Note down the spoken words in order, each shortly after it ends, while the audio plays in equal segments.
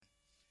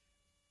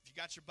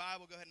got your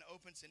Bible, go ahead and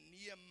open to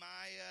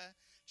Nehemiah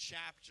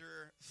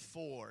chapter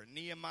 4.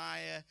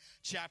 Nehemiah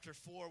chapter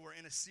 4, we're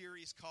in a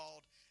series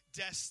called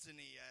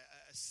Destiny,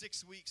 a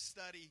 6-week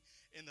study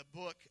in the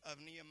book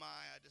of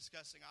Nehemiah,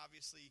 discussing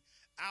obviously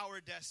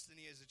our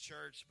destiny as a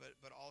church,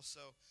 but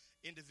also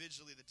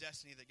individually the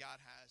destiny that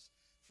God has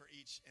for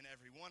each and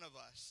every one of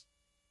us.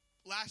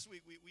 Last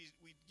week we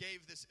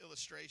gave this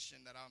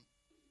illustration that I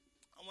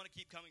want to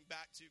keep coming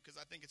back to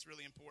because I think it's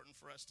really important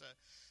for us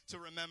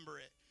to remember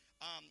it.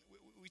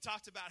 We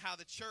talked about how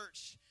the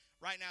church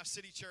right now,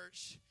 City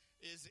Church,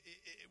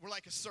 we're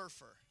like a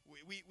surfer.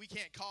 We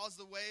can't cause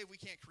the wave. We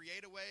can't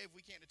create a wave. We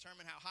can't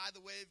determine how high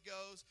the wave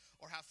goes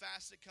or how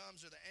fast it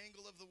comes or the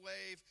angle of the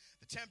wave,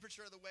 the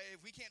temperature of the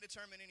wave. We can't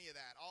determine any of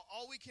that.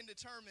 All we can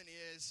determine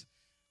is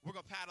we're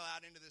going to paddle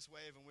out into this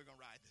wave and we're going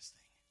to ride this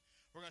thing.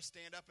 We're going to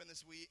stand up in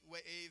this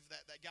wave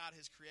that God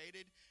has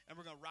created, and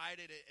we're going to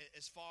ride it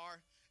as far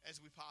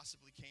as we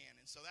possibly can.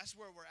 And so that's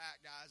where we're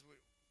at, guys.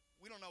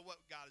 We don't know what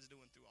God is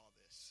doing through all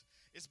this.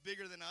 It's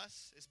bigger than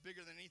us. It's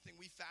bigger than anything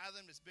we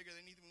fathomed. It's bigger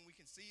than anything we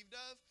conceived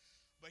of.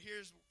 But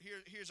here's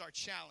our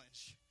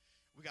challenge.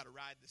 We got to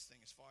ride this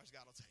thing as far as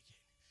God will take it.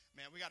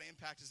 Man, we got to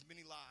impact as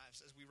many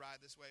lives as we ride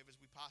this wave as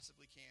we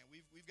possibly can.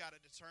 We've got to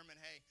determine,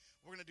 hey,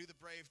 we're going to do the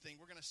brave thing.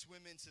 We're going to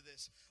swim into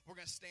this. We're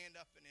going to stand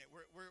up in it.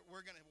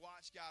 We're going to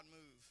watch God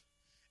move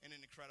in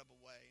an incredible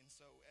way. And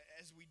so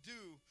as we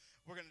do,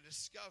 we're going to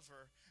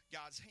discover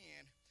God's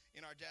hand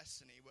in our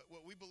destiny.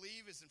 What we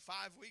believe is in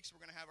 5 weeks, we're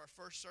going to have our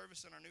first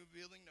service in our new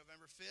building,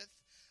 November 5th.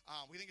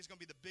 We think it's going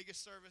to be the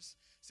biggest service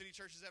City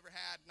Church has ever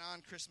had,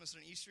 non-Christmas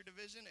and Easter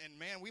division. And,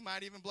 man, we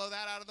might even blow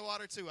that out of the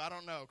water, too. I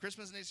don't know.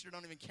 Christmas and Easter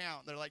don't even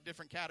count. They're like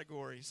different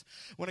categories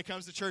when it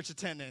comes to church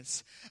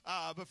attendance.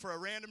 But for a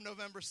random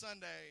November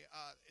Sunday,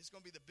 it's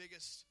going to be the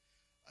biggest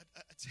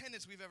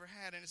attendance we've ever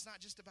had. And it's not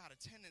just about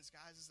attendance,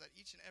 guys. It's that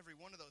each and every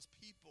one of those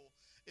people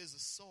is a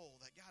soul,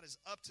 that God is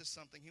up to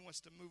something. He wants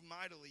to move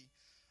mightily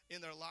in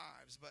their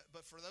lives.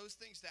 But for those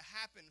things to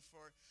happen,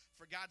 for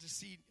God to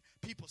see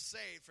people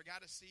saved, for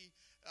God to see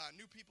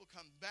new people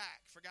come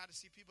back, for God to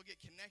see people get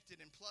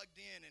connected and plugged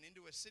in and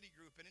into a city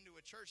group and into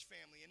a church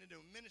family and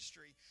into a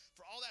ministry,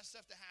 for all that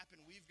stuff to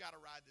happen, we've got to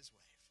ride this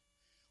wave.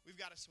 We've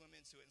got to swim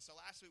into it. And so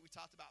last week we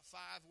talked about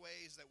 5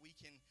 ways that we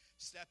can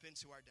step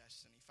into our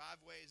destiny.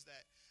 5 ways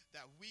that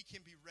we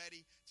can be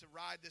ready to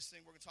ride this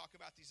thing. We're going to talk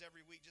about these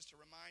every week just to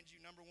remind you.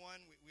 Number 1,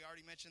 we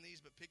already mentioned these,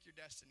 but pick your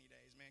destiny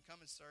days. Man,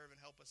 come and serve and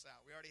help us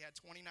out. We already had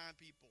 29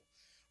 people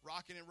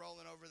rocking and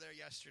rolling over there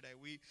yesterday.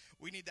 We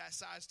need that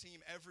size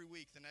team every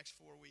week the next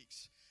 4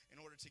 weeks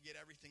in order to get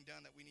everything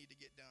done that we need to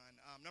get done.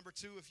 Number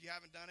 2, if you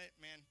haven't done it,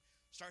 man,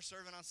 start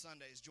serving on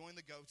Sundays. Join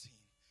the Go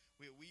team.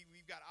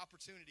 We've got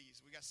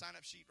opportunities. We got a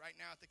sign-up sheet right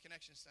now at the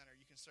Connection Center.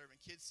 You can serve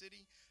in Kid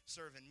City,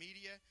 serve in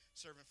media,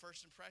 serve in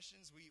First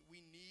Impressions.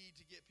 We need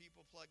to get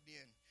people plugged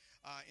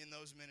in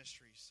those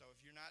ministries. So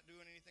if you're not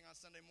doing anything on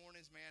Sunday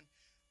mornings, man,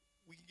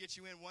 we can get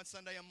you in one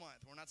Sunday a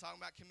month. We're not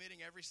talking about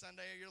committing every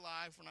Sunday of your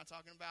life. We're not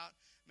talking about,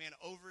 man,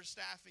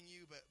 overstaffing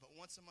you. But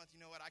once a month, you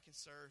know what? I can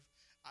serve.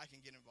 I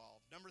can get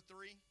involved. Number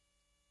 3,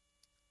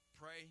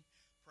 pray,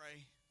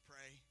 pray,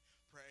 pray,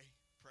 pray,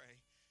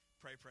 pray,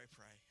 pray, pray,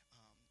 pray.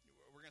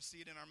 We're going to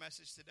see it in our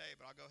message today,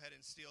 but I'll go ahead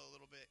and steal a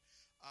little bit.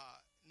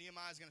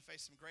 Nehemiah is going to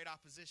face some great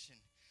opposition,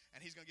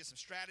 and he's going to get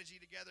some strategy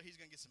together. He's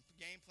going to get some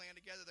game plan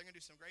together. They're going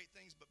to do some great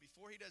things, but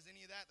before he does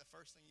any of that, the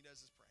first thing he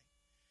does is pray.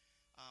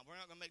 We're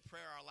not going to make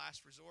prayer our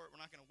last resort.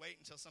 We're not going to wait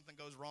until something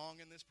goes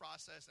wrong in this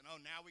process, and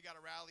now we got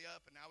to rally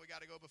up, and now we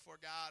got to go before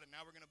God, and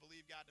now we're going to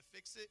believe God to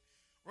fix it.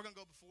 We're going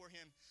to go before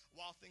him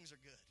while things are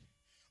good.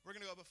 We're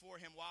going to go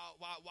before him while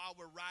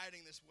we're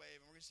riding this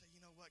wave. And we're going to say, you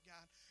know what,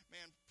 God,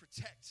 man,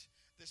 protect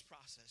this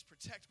process.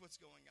 Protect what's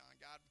going on.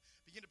 God,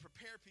 begin to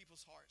prepare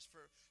people's hearts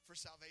for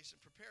salvation.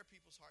 Prepare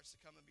people's hearts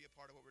to come and be a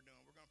part of what we're doing.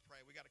 We're going to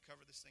pray. We got to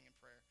cover this thing in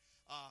prayer.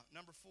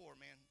 Number 4,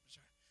 man,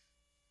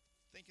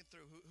 thinking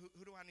through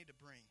who do I need to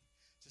bring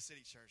to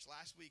City Church?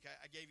 Last week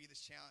I gave you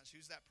this challenge.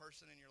 Who's that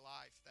person in your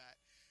life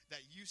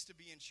that used to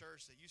be in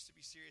church, that used to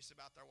be serious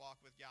about their walk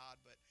with God,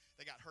 but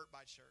they got hurt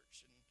by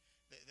church and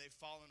they've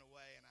fallen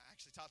away? And I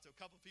actually talked to a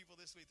couple people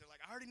this week. They're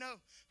like, I already know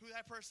who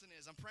that person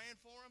is. I'm praying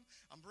for him.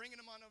 I'm bringing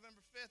him on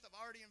November 5th. I've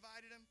already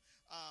invited him.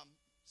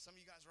 Some of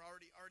you guys are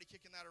already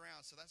kicking that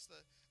around. So that's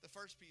the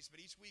first piece.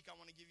 But each week I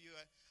want to give you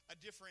a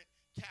different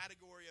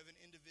category of an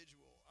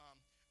individual.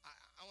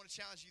 I want to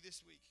challenge you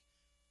this week.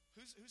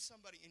 Who's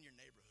somebody in your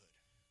neighborhood?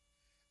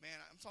 Man,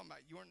 I'm talking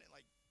about your,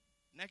 like,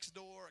 next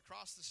door,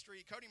 across the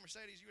street. Cody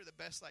Mercedes, you are the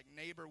best, like,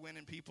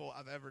 neighbor-winning people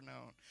I've ever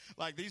known.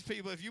 Like, these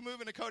people, if you move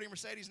into Cody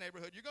Mercedes'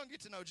 neighborhood, you're going to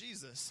get to know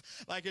Jesus.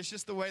 Like, it's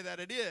just the way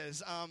that it is.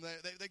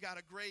 They got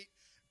a great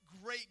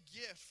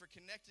gift for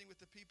connecting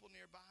with the people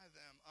nearby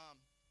them.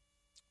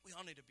 We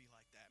all need to be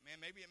like that,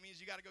 man. Maybe it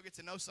means you got to go get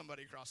to know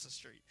somebody across the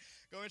street.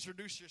 Go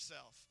introduce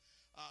yourself.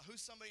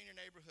 Who's somebody in your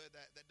neighborhood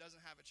that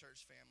doesn't have a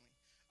church family?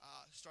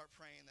 Start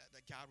praying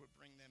that God would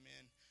bring them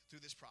in through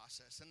this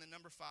process. And then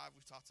number 5,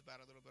 we've talked about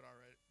it a little bit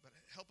already, but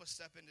help us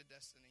step into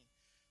destiny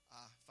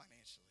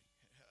financially.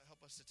 Help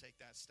help us to take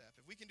that step.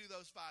 If we can do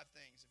those 5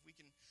 things, if we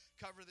can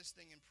cover this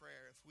thing in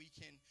prayer, if we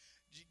can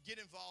get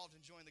involved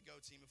and join the Go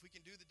Team, if we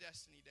can do the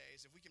Destiny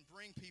Days, if we can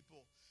bring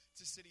people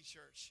to City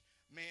Church,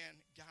 man,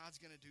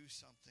 God's going to do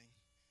something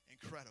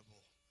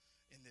incredible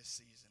in this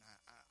season.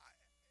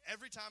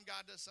 Every time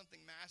God does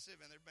something massive,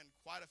 and there have been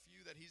quite a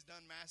few that he's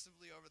done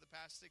massively over the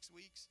past 6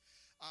 weeks,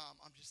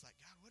 I'm just like,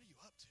 God, what are you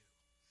up to?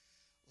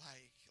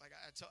 Like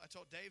I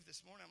told Dave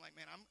this morning, I'm like,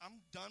 man,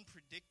 I'm done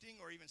predicting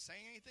or even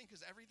saying anything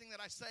because everything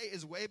that I say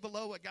is way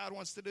below what God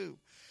wants to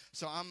do.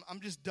 So I'm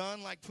just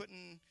done like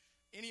putting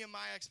any of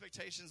my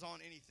expectations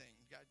on anything.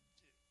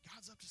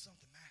 God's up to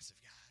something massive,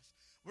 guys.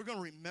 We're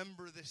going to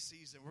remember this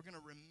season. We're going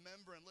to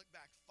remember and look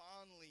back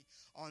fondly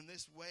on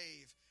this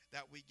wave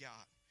that we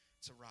got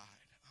to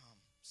ride.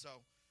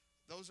 So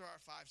those are our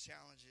 5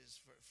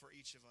 challenges for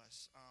each of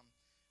us.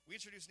 We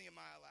introduced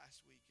Nehemiah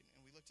last week,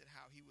 and we looked at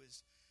how he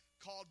was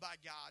called by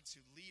God to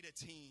lead a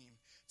team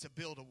to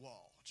build a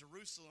wall.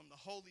 Jerusalem, the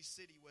holy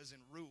city, was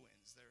in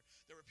ruins.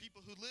 There were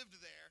people who lived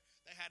there.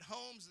 They had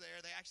homes there.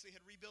 They actually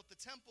had rebuilt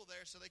the temple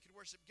there so they could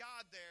worship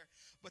God there.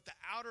 But the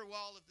outer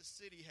wall of the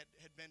city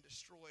had been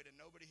destroyed, and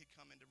nobody had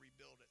come in to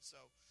rebuild it. So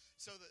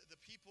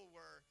the people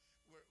were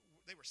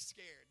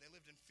scared. They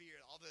lived in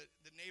fear. All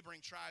the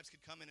neighboring tribes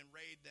could come in and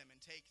raid them and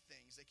take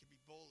things. They could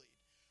be bullied.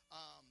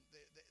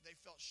 They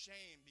felt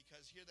shame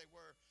because here they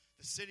were,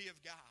 the city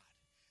of God,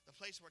 the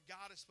place where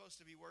God is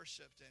supposed to be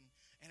worshiped,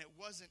 and it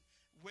wasn't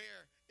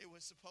where it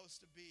was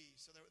supposed to be.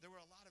 So there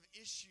were a lot of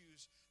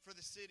issues for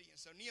the city. And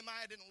so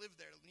Nehemiah didn't live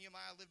there.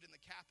 Nehemiah lived in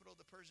the capital of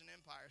the Persian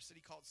Empire, a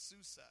city called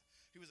Susa.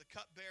 He was a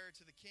cupbearer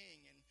to the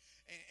king,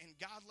 and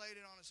God laid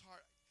it on his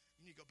heart.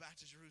 You need to go back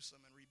to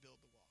Jerusalem and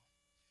rebuild the wall.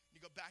 You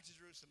go back to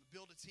Jerusalem,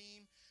 build a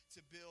team to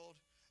build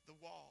the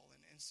wall.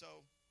 And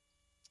so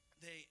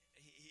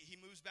he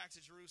moves back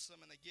to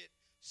Jerusalem, and they get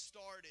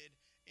started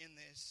in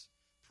this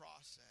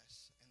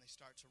process, and they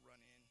start to run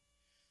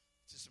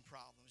into some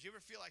problems. You ever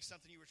feel like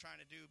something you were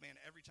trying to do, man,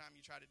 every time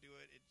you try to do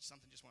it,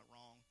 something just went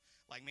wrong?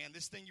 Like, man,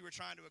 this thing you were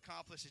trying to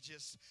accomplish,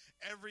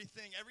 every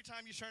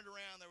time you turned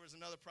around, there was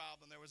another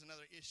problem, there was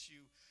another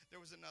issue, there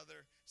was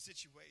another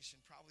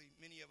situation. Probably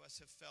many of us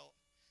have felt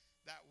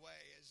that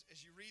way.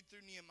 As you read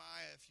through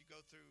Nehemiah, if you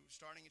go through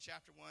starting in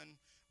chapter 1,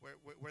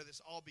 where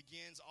this all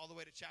begins, all the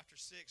way to chapter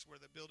 6, where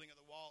the building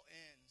of the wall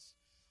ends,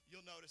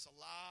 you'll notice a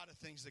lot of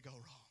things that go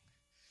wrong.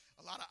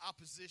 A lot of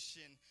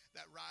opposition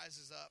that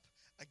rises up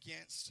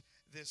against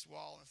this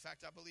wall. In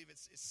fact, I believe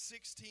it's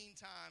 16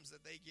 times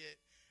that they get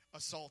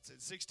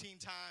assaulted, 16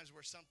 times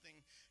where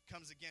something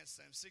comes against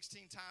them,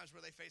 16 times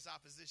where they face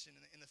opposition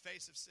in the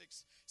face of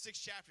six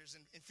chapters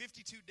in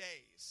 52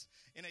 days.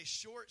 In a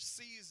short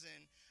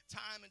season,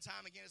 time and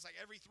time again, it's like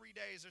every 3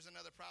 days there's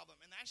another problem.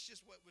 And that's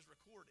just what was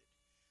recorded.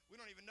 We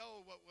don't even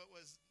know what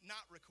was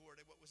not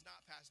recorded, what was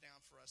not passed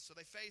down for us. So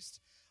they faced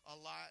a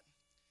lot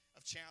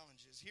of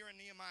challenges. Here in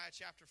Nehemiah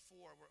chapter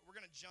 4, we're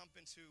going to jump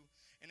into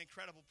an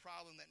incredible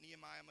problem that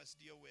Nehemiah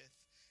must deal with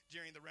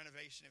during the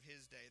renovation of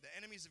his day. The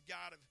enemies of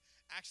God have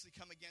actually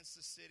come against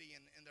the city,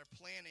 and they're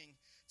planning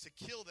to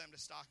kill them to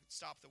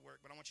stop the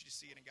work. But I want you to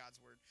see it in God's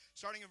word.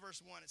 Starting in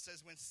verse 1, it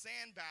says, when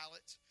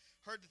Sanballat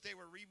heard that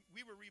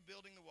we were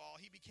rebuilding the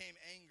wall, he became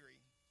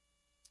angry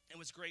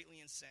and was greatly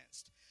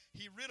incensed.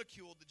 He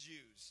ridiculed the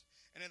Jews.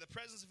 And in the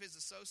presence of his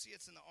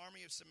associates in the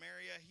army of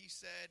Samaria, he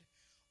said,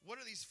 what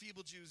are these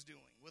feeble Jews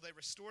doing? Will they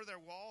restore their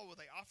wall? Will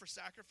they offer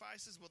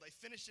sacrifices? Will they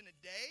finish in a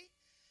day?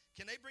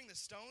 Can they bring the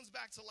stones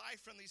back to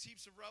life from these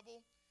heaps of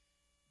rubble,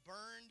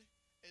 burned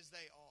as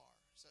they are?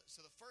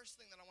 So the first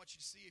thing that I want you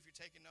to see, if you're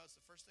taking notes,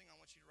 the first thing I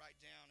want you to write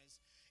down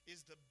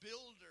is the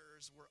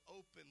builders were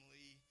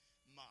openly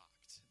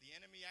mocked. The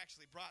enemy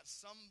actually brought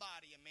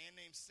somebody, a man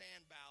named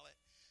Sanballat,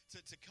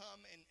 to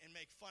come and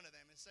make fun of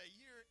them and say,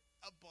 you're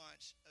a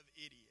bunch of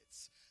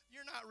idiots.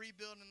 You're not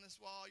rebuilding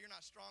this wall. You're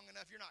not strong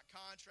enough. You're not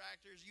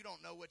contractors. You don't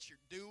know what you're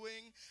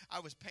doing.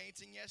 I was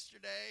painting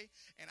yesterday,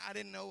 and I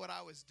didn't know what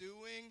I was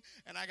doing.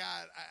 And I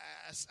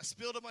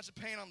spilled a bunch of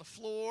paint on the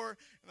floor,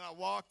 and I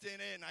walked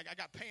in it, and I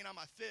got paint on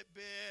my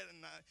Fitbit.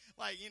 And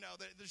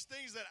there's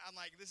things that I'm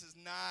like, this is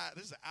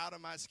out of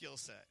my skill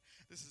set.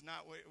 This is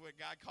not what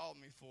God called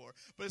me for.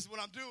 But it's what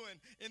I'm doing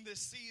in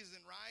this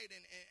season, right?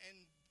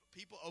 And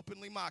people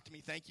openly mocked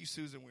me. Thank you,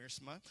 Susan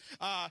Wiersma.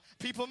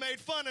 People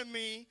made fun of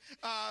me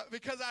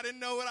because I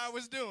didn't know what I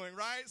was doing,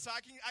 right? So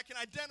I can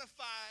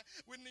identify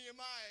with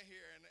Nehemiah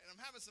here, and I'm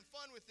having some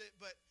fun with it.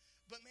 But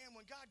man,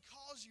 when God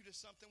calls you to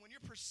something, when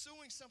you're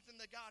pursuing something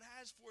that God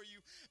has for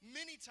you,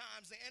 many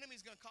times the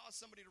enemy's going to cause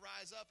somebody to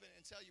rise up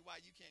and tell you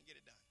why you can't get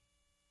it done.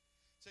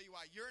 Tell you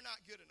why you're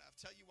not good enough.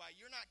 Tell you why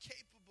you're not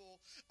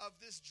capable of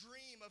this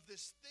dream, of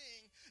this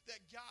thing that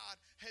God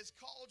has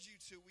called you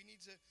to. We need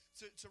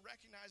to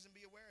recognize and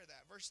be aware of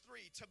that. Verse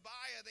 3,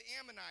 Tobiah the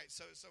Ammonite.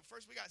 So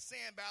first we got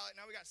Sanballat.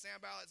 Now we got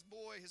Sanballat's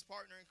boy, his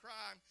partner in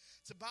crime.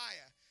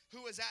 Tobiah,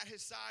 who was at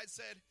his side,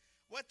 said,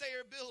 what they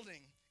are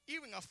building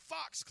Even a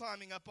fox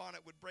climbing up on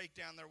it would break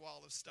down their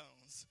wall of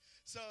stones.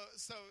 So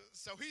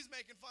he's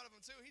making fun of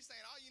them too. He's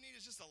saying all you need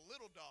is just a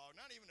little dog,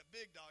 not even a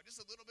big dog,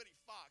 just a little bitty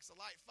fox, a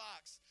light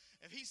fox.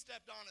 If he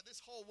stepped on it, this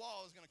whole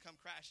wall is going to come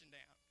crashing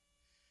down.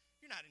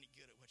 You're not any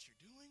good at what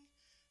you're doing.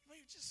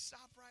 Maybe just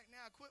stop right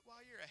now. Quit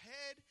while you're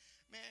ahead.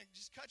 Man,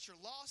 just cut your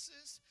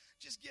losses.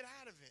 Just get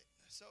out of it.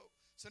 So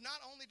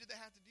not only did they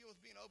have to deal with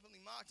being openly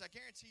mocked, I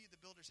guarantee you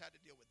the builders had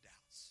to deal with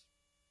doubts.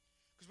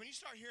 Because when you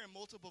start hearing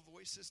multiple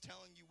voices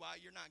telling you why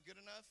you're not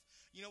good enough,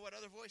 you know what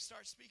other voice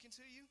starts speaking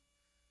to you?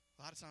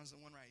 A lot of times the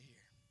one right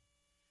here.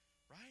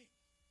 Right?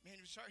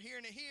 Man, we start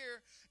hearing it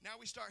here. Now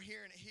we start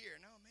hearing it here.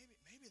 No,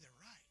 maybe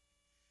they're right.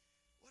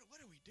 What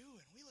are we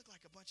doing? We look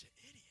like a bunch of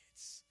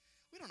idiots.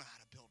 We don't know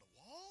how to build a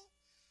wall.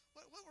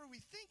 What were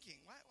we thinking?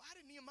 Why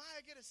did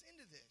Nehemiah get us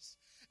into this?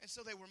 And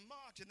so they were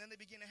mocked, and then they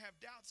began to have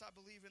doubts, I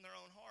believe, in their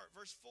own heart.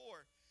 Verse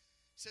 4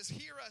 says,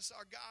 "Hear us,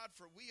 our God,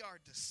 for we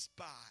are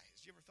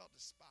despised." You ever felt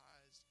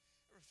despised?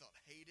 Ever felt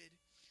hated?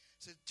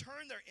 So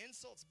turn their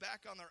insults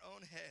back on their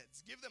own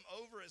heads. Give them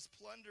over as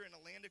plunder in a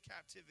land of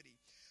captivity.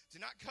 Do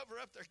not cover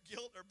up their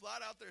guilt or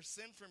blot out their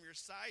sin from your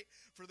sight,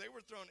 for they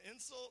were thrown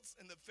insults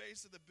in the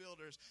face of the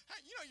builders.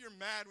 You know you're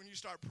mad when you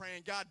start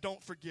praying, God,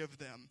 don't forgive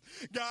them.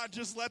 God,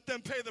 just let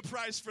them pay the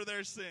price for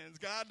their sins.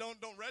 God,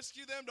 don't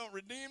rescue them, don't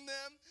redeem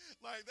them.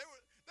 Like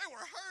they were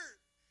hurt.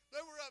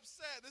 They were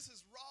upset. This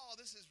is raw.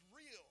 This is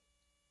real.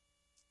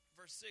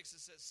 Verse 6,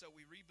 it says, "So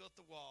we rebuilt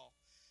the wall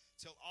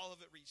till all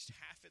of it reached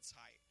half its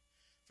height,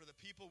 for the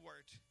people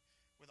worked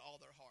with all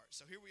their heart."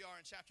 So here we are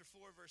in chapter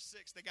 4, verse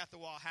 6. They got the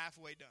wall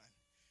halfway done.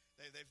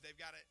 They've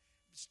got it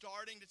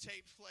starting to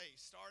take place,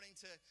 starting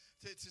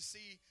to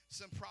see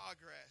some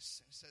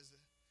progress. And it says that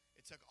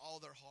it took all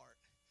their heart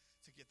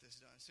to get this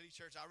done. City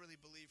Church, I really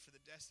believe for the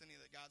destiny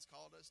that God's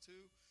called us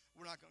to,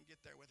 we're not going to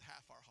get there with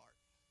half our heart.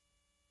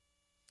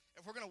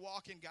 If we're going to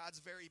walk in God's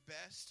very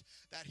best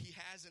that he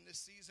has in this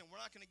season, we're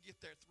not going to get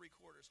there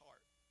 3/4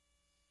 heart.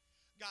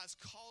 God's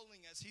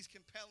calling us. He's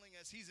compelling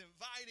us. He's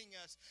inviting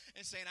us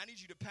and saying, I need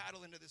you to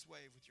paddle into this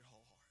wave with your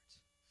whole heart.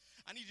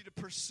 I need you to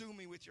pursue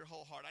me with your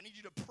whole heart. I need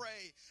you to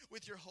pray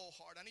with your whole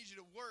heart. I need you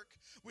to work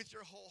with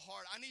your whole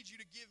heart. I need you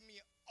to give me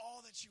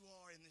all that you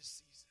are in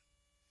this season.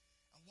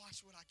 And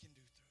watch what I can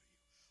do through you.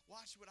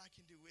 Watch what I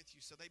can do with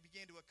you. So they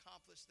began to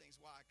accomplish things.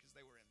 Why? Because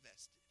they were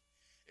invested.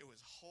 It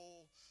was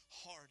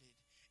wholehearted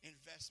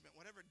investment.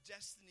 Whatever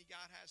destiny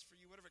God has for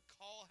you, whatever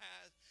call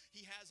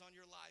he has on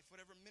your life,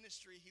 whatever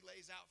ministry he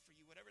lays out for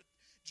you, whatever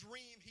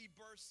dream he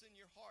bursts in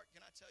your heart.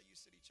 Can I tell you,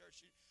 City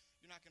Church,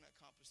 you're not going to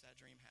accomplish that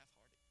dream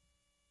half-hearted.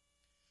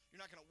 You're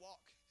not going to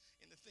walk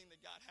in the thing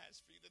that God has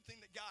for you, the thing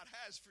that God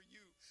has for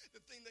you, the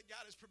thing that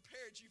God has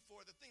prepared you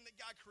for, the thing that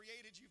God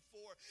created you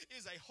for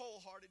is a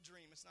wholehearted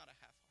dream. It's not a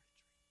half-hearted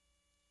dream.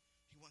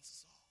 He wants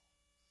us all.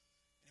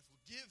 And if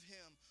we'll give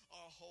him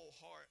our whole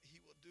heart, he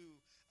will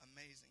do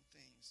amazing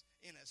things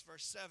in us.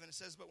 Verse 7, it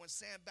says, "But when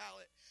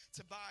Sanballat,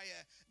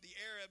 Tobiah, the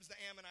Arabs,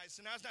 the Ammonites,"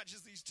 so now it's not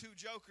just these two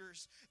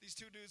jokers, these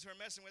two dudes who are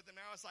messing with them.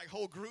 Now it's like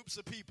whole groups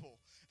of people.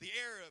 The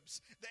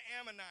Arabs, the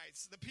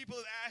Ammonites, the people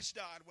of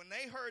Ashdod, when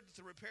they heard that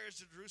the repairs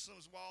to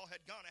Jerusalem's wall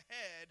had gone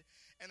ahead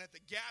and that the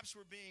gaps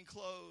were being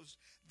closed,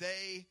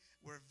 they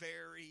were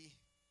very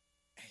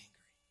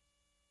angry.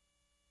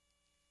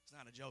 It's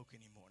not a joke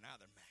anymore. Now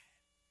they're mad.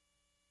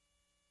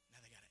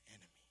 Now they got an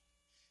enemy.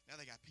 Now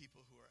they got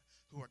people who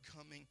are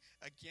coming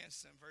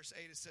against them. Verse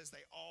 8, it says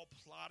they all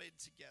plotted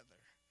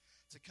together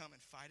to come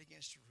and fight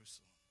against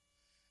Jerusalem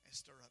and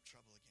stir up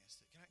trouble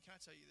against it. Can I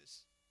tell you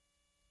this?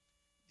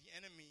 The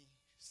enemy,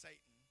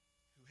 Satan,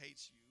 who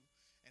hates you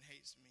and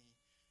hates me,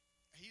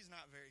 he's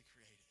not very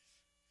creative.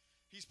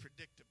 He's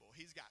predictable.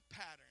 He's got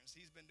patterns.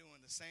 He's been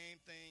doing the same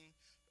thing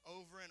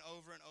over and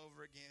over and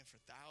over again for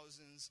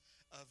thousands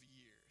of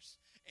years.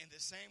 And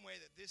the same way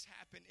that this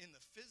happened in the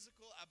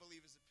physical, I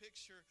believe, is a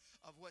picture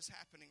of what's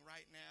happening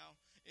right now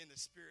in the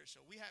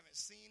spiritual. We haven't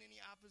seen any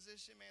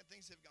opposition, man.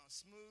 Things have gone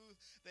smooth.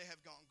 They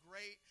have gone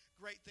great.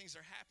 Great things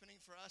are happening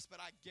for us.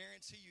 But I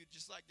guarantee you,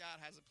 just like God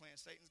has a plan,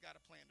 Satan's got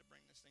a plan to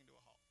bring this thing to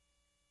a halt.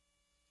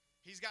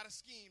 He's got a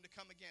scheme to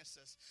come against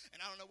us.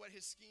 And I don't know what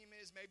his scheme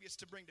is. Maybe it's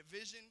to bring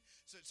division,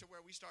 so to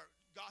where we start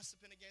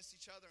gossiping against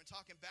each other and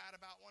talking bad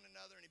about one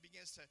another, and he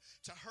begins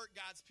to hurt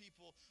God's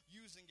people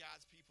using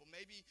God's people.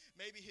 Maybe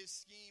his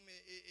scheme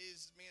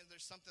is, man,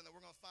 there's something that we're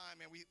going to find.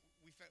 Man,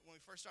 when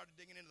we first started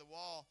digging into the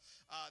wall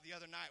the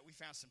other night, we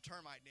found some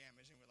termite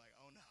damage, and we're like,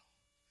 oh no.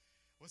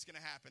 What's going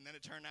to happen? Then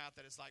it turned out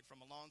that it's like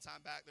from a long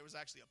time back, there was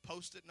actually a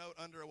Post-it note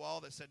under a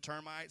wall that said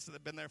termites that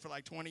had been there for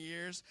like 20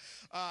 years.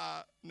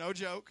 No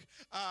joke.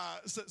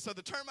 So the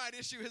termite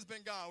issue has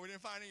been gone. We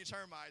didn't find any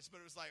termites, but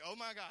it was like, oh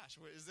my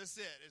gosh, is this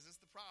it? Is this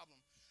the problem?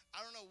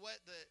 I don't know what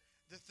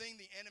the thing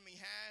the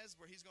enemy has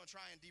where he's going to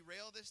try and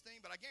derail this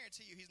thing, but I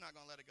guarantee you he's not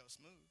going to let it go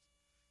smooth.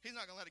 He's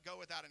not going to let it go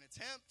without an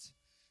attempt.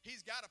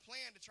 He's got a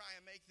plan to try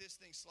and make this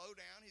thing slow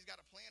down. He's got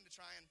a plan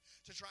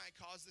to to try and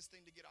cause this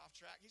thing to get off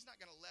track. He's not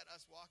going to let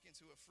us walk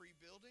into a free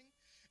building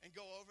and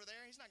go over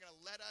there. He's not going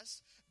to let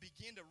us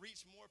begin to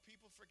reach more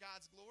people for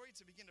God's glory,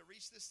 to begin to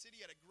reach this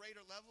city at a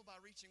greater level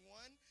by reaching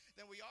one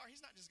than we are.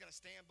 He's not just going to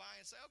stand by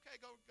and say, okay,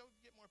 go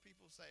get more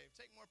people saved.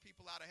 Take more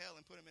people out of hell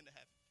and put them into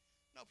heaven.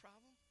 No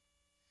problem.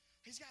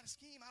 He's got a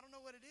scheme. I don't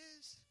know what it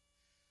is.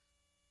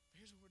 But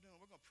here's what we're doing.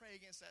 We're going to pray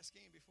against that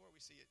scheme before we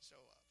see it show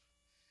up.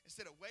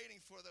 Instead of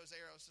waiting for those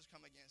arrows to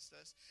come against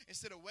us,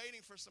 instead of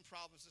waiting for some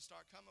problems to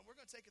start coming, we're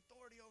going to take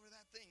authority over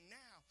that thing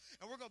now.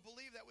 And we're going to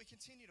believe that we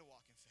continue to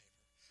walk in favor.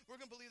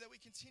 We're going to believe that we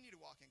continue to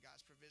walk in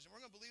God's provision.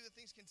 We're going to believe that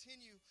things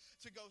continue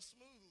to go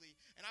smoothly.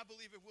 And I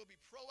believe if we'll be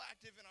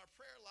proactive in our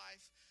prayer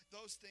life,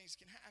 those things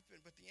can happen.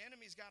 But the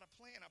enemy's got a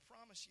plan. I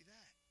promise you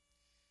that.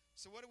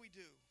 So what do we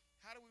do?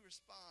 How do we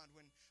respond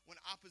when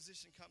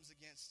opposition comes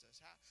against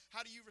us?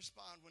 How do you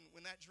respond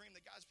when that dream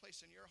that God's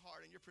placed in your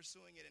heart and you're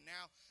pursuing it and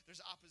now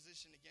there's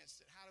opposition against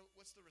it?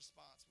 What's the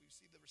response? We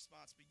see the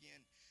response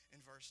begin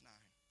in verse 9.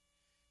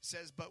 It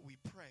says, but we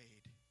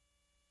prayed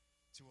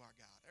to our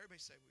God.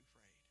 Everybody say we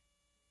prayed.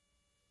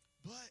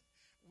 But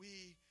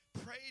we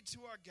prayed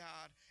to our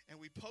God and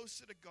we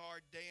posted a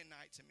guard day and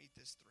night to meet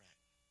this threat.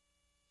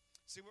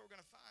 See, what we're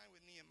going to find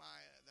with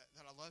Nehemiah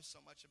that I love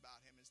so much about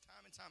him is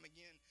time and time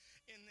again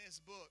in this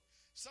book,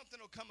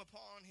 something will come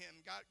upon him.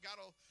 God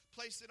will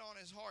place it on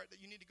his heart that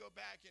you need to go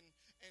back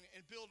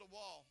and build a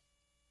wall.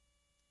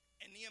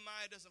 And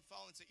Nehemiah doesn't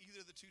fall into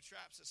either of the two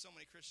traps that so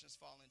many Christians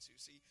fall into.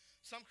 See,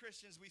 some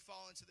Christians, we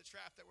fall into the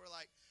trap that we're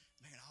like,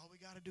 man, all we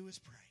got to do is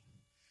pray.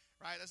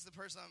 Right? That's the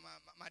person,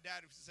 my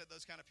dad said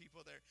those kind of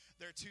people,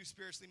 they're too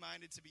spiritually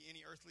minded to be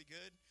any earthly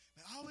good.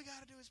 Man, all we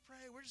got to do is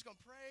pray. We're just going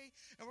to pray,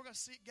 and we're going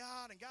to seek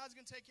God, and God's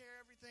going to take care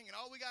of everything, and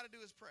all we got to do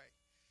is pray.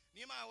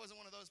 Nehemiah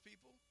wasn't one of those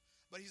people,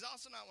 but he's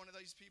also not one of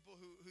those people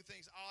who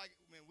thinks,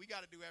 we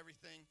got to do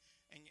everything,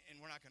 and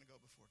we're not going to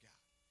go before God.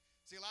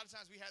 See, a lot of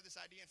times we have this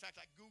idea. In fact,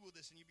 I Googled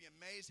this, and you'd be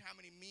amazed how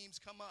many memes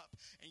come up.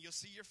 And you'll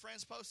see your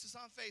friends post this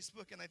on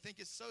Facebook, and they think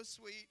it's so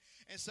sweet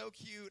and so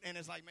cute, and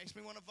it's like makes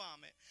me want to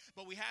vomit.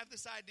 But we have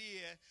this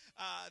idea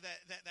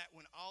that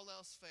when all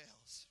else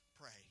fails,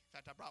 pray. In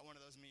fact, I brought one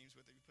of those memes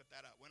with it. You put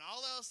that up. When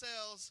all else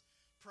fails,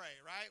 pray,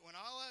 right?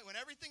 When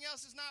everything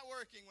else is not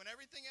working, when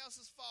everything else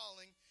is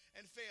falling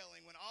and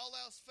failing, when all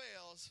else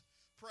fails,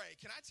 pray.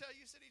 Can I tell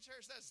you, City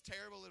Church, that's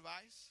terrible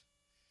advice?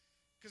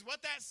 Because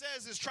what that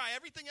says is try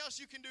everything else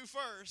you can do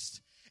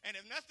first, and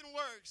if nothing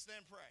works,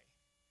 then pray.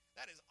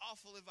 That is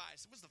awful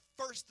advice. It was the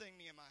first thing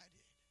Nehemiah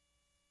did.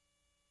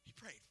 He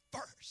prayed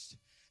first.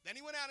 Then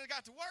he went out and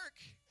got to work.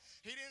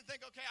 He didn't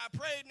think, okay, I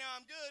prayed, now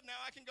I'm good. Now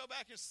I can go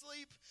back and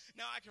sleep.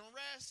 Now I can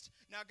rest.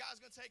 Now God's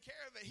going to take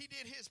care of it. He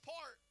did his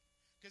part.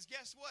 Because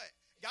guess what?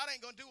 God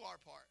ain't going to do our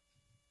part.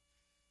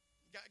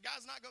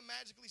 God's not going to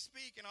magically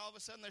speak, and all of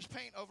a sudden there's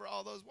paint over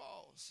all those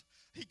walls.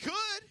 He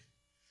could.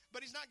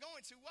 But he's not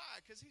going to.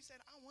 Why? Because he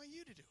said, I want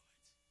you to do it.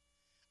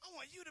 I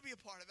want you to be a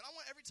part of it. I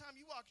want every time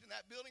you walked in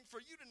that building for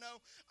you to know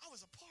I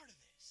was a part of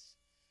this.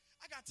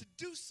 I got to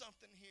do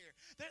something here.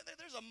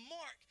 There's a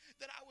mark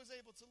that I was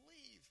able to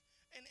leave.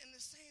 And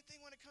the same thing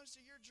when it comes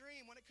to your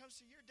dream, when it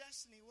comes to your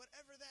destiny,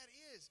 whatever that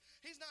is.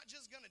 He's not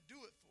just going to do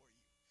it for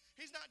you.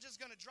 He's not just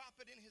going to drop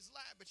it in his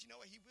lap. But you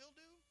know what he will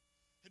do?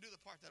 He'll do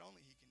the part that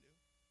only he can do.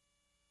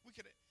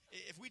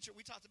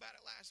 We talked about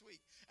it last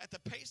week. At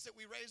the pace that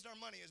we raised our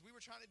money, as we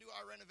were trying to do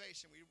our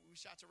renovation, we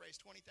shot to raise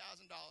 $20,000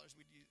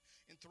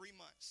 in 3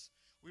 months.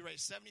 We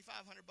raised $7,500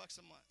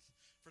 a month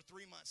for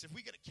 3 months. If we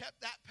could have kept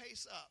that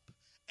pace up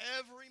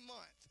every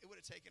month, it would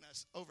have taken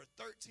us over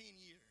 13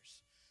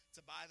 years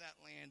to buy that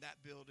land, that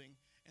building,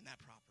 and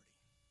that property.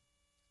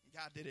 And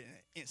God did it in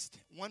an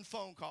instant. One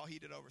phone call,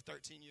 he did over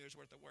 13 years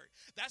worth of work.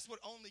 That's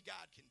what only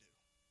God can do.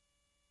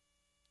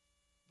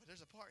 But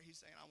there's a part he's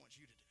saying, I want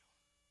you to do.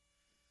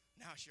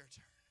 Now it's your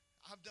turn.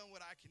 I've done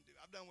what I can do.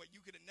 I've done what you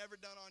could have never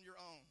done on your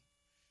own.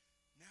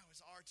 Now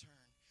it's our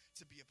turn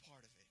to be a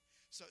part of it.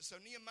 So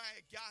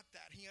Nehemiah got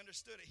that. He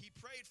understood it. He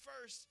prayed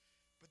first,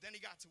 but then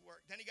he got to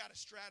work. Then he got a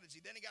strategy.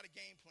 Then he got a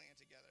game plan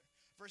together.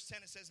 Verse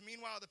 10, it says,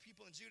 meanwhile, the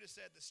people in Judah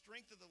said, the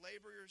strength of the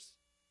laborers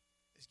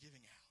is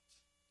giving out.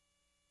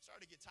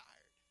 Started to get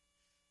tired.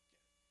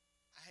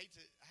 I hate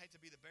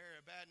to be the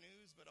bearer of bad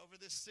news, but over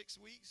this 6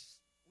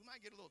 weeks, we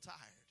might get a little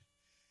tired.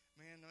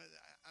 Man,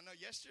 I know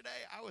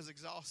yesterday I was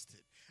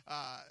exhausted.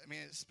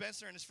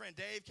 Spencer and his friend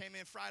Dave came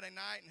in Friday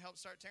night and helped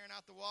start tearing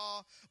out the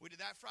wall. We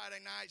did that Friday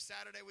night.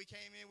 Saturday we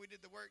came in. We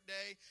did the work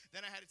day.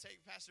 Then I had to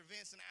take Pastor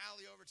Vince and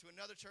Allie over to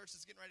another church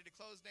that's getting ready to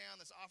close down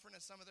that's offering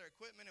us some of their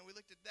equipment. And we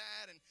looked at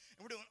that, and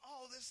we're doing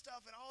all this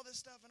stuff and all this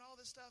stuff and all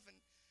this stuff. And,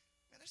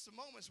 man, there's some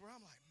moments where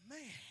I'm like,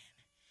 man,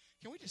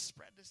 can we just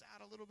spread this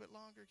out a little bit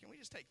longer? Can we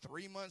just take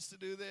 3 months to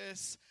do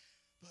this?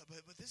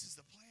 But this is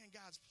the plan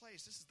God's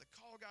placed. This is the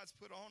call God's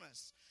put on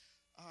us.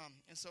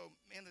 And so,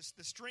 man,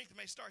 the strength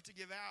may start to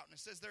give out. And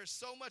it says there's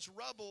so much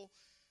rubble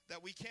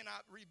that we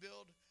cannot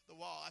rebuild the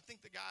wall. I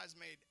think the guys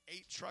made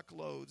 8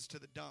 truckloads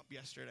to the dump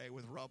yesterday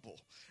with rubble.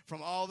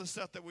 From all the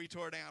stuff that we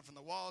tore down, from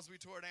the walls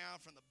we tore down,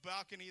 from the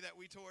balcony that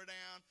we tore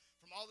down,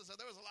 from all this stuff.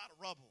 There was a lot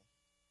of rubble.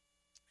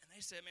 And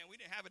they said, man, we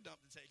didn't have a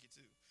dump to take it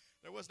to.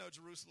 There was no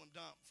Jerusalem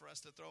dump for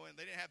us to throw in.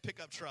 They didn't have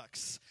pickup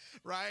trucks,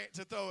 right,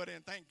 to throw it in.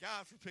 Thank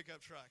God for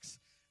pickup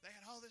trucks. They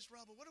had all this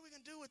rubble. What are we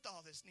going to do with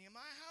all this,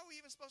 Nehemiah? How are we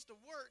even supposed to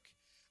work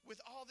with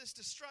all this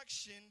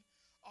destruction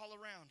all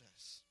around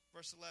us?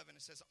 Verse 11,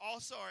 it says,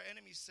 also our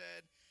enemies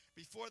said,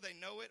 before they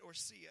know it or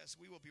see us,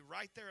 we will be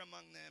right there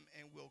among them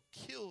and will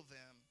kill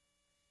them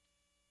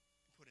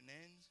and put an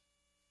end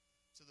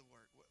to the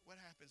work. What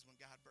happens when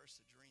God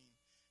bursts a dream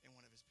in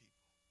one of his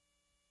people?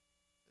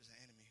 There's an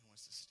enemy who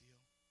wants to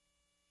steal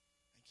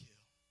and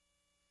kill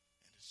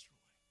and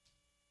destroy.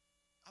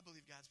 I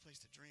believe God's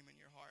placed a dream in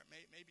your heart.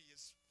 Maybe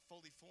it's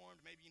fully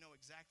formed. Maybe you know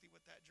exactly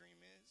what that dream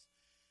is.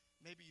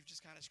 Maybe you've just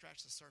kind of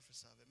scratched the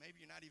surface of it.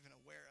 Maybe you're not even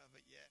aware of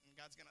it yet, and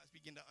God's going to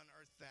begin to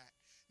unearth that.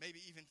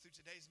 Maybe even through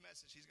today's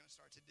message, he's going to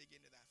start to dig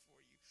into that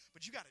for you.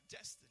 But you got a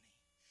destiny.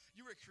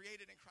 You were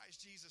created in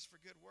Christ Jesus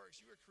for good works.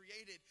 You were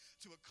created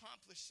to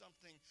accomplish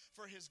something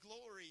for his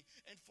glory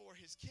and for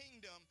his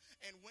kingdom.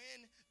 And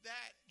when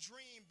that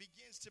dream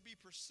begins to be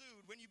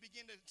pursued, when you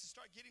begin to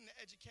start getting the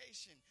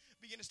education,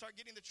 begin to start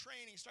getting the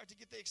training, start to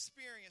get the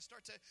experience,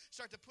 start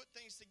to put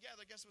things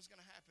together, guess what's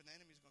going to happen? The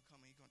enemy's going to come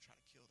and he's going to try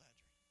to kill that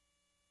dream.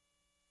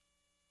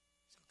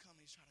 He's going to come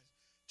and he's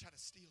try to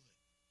steal it,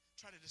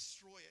 try to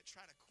destroy it,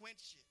 try to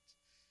quench it.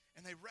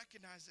 And they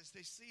recognize this.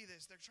 They see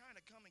this. They're trying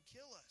to come and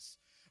kill us.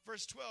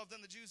 Verse 12, then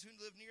the Jews who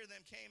lived near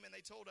them came and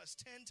they told us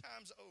 10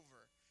 times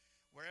over,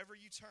 wherever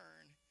you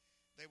turn,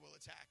 they will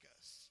attack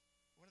us.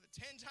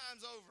 10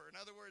 times over. In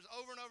other words,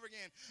 over and over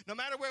again. No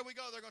matter where we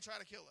go, they're going to try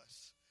to kill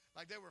us.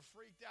 Like they were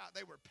freaked out.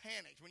 They were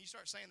panicked. When you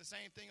start saying the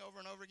same thing over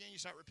and over again, you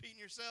start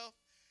repeating yourself.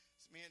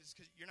 Man, it's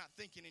because you're not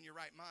thinking in your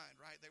right mind,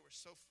 right? They were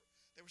so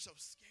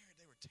scared.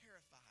 They were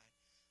terrified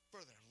for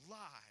their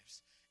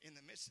lives in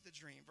the midst of the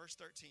dream. Verse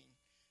 13.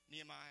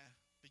 Nehemiah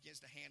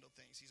begins to handle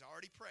things. He's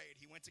already prayed.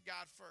 He went to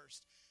God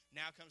first.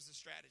 Now comes the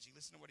strategy.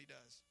 Listen to what he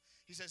does.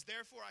 He says,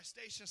 therefore I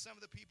stationed some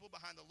of the people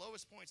behind the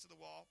lowest points of the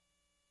wall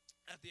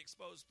at the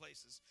exposed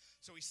places.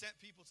 So he sent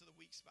people to the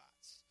weak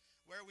spots.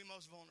 Where are we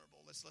most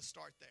vulnerable? Let's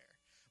start there.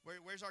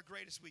 Where's our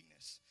greatest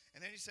weakness?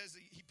 And then he says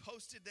he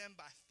posted them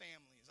by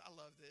families. I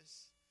love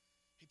this.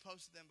 He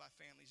posted them by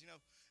families. You know,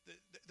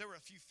 there were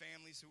a few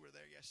families who were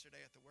there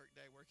yesterday at the work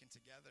day working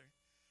together,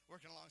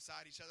 working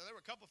alongside each other. There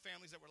were a couple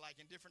families that were like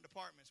in different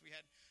departments. We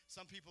had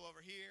some people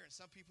over here and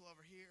some people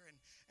over here. And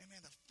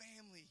man, the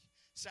family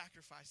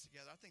sacrificed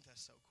together. I think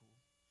that's so cool.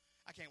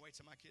 I can't wait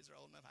till my kids are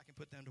old enough I can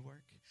put them to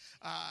work.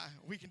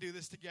 We can do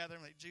this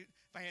together. Like, if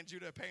I hand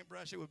Judah a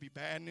paintbrush, it would be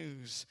bad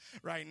news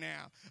right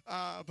now.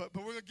 But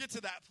we're going to get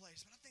to that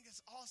place. But I think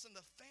it's awesome.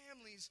 The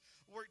families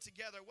worked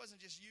together. It wasn't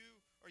just you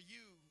or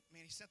you.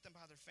 Man, he sent them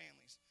by their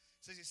families.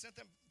 It says he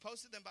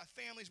posted them by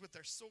families with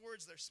their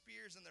swords, their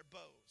spears, and their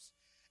bows.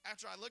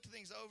 After I looked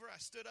things over, I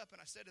stood up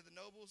and I said to the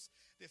nobles,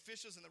 the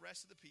officials, and the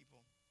rest of the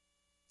people,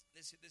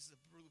 this is a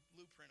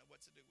blueprint of what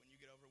to do when you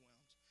get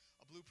overwhelmed.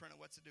 A blueprint of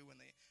what to do when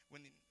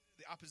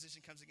the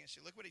opposition comes against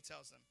you. Look what he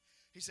tells them.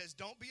 He says,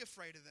 don't be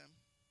afraid of them.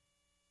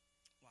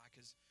 Why?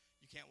 Because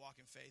you can't walk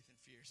in faith and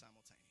fear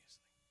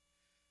simultaneously.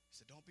 He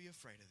said, don't be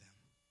afraid of them.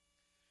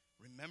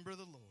 Remember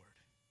the Lord,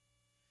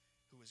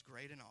 who is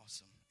great and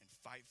awesome, and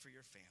fight for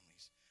your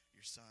families,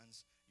 your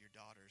sons, your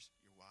daughters,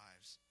 your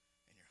wives,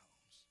 and your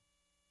homes.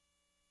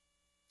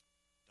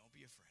 Don't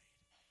be afraid,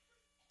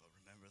 but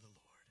remember the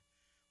Lord.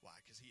 Why?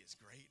 Because he is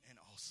great and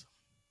awesome.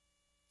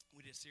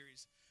 We did a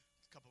series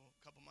a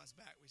couple months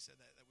back. We said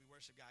that we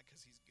worship God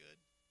because he's good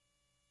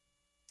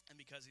and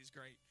because he's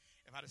great.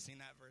 If I'd have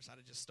seen that verse,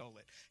 I'd have just stole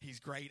it. He's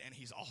great and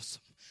he's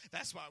awesome.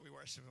 That's why we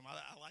worship him.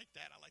 I like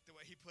that. I like the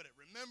way he put it.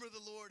 Remember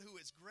the Lord,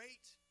 who is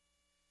great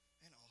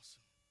and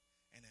awesome.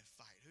 And then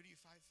fight. Who do you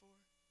fight for?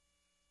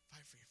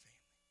 Fight for your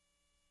family.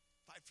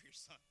 Fight for your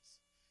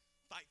sons.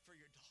 Fight for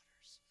your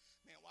daughters.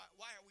 Man,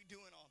 why are we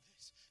doing all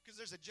this? Because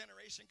there's a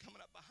generation coming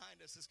up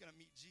behind us that's going to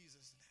meet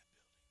Jesus in that building.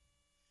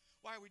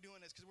 Why are we doing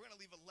this? Because we're going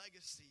to leave a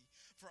legacy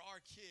for our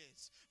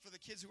kids, for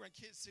the kids who are in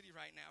Kids City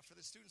right now, for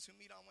the students who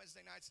meet on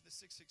Wednesday nights in the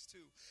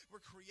 662.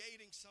 We're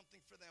creating something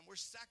for them. We're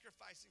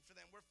sacrificing for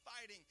them. We're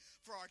fighting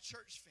for our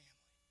church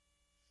family.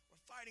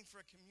 We're fighting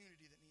for a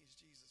community that needs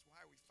Jesus.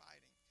 Why are we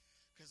fighting?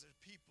 Because there's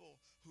people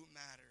who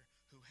matter,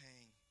 who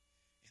hang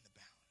in the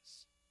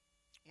balance.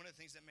 One of the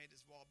things that made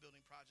this wall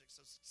building project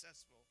so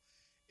successful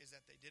is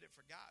that they did it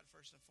for God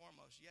first and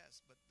foremost,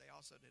 yes, but they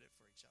also did it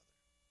for each other.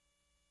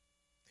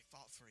 They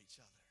fought for each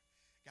other.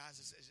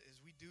 Guys,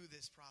 as we do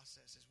this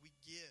process, as we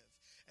give,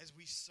 as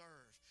we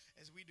serve,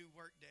 as we do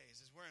work days,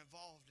 as we're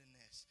involved in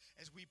this,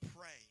 as we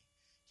pray,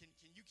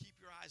 can you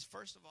keep your eyes,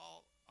 first of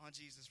all, on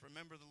Jesus?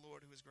 Remember the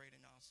Lord, who is great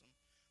and awesome.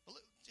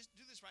 But just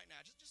do this right now.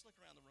 Just look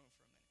around the room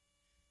for a minute.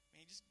 I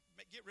mean, just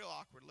get real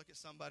awkward. Look at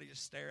somebody,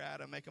 just stare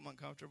at them, make them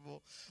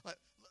uncomfortable.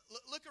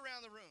 Look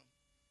around the room.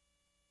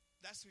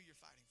 That's who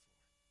you're fighting for.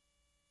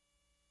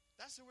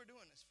 That's who we're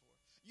doing this for.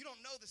 You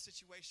don't know the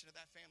situation of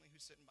that family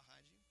who's sitting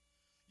behind you.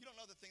 You don't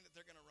know the thing that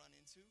they're going to run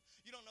into.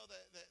 You don't know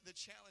the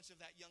challenge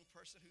of that young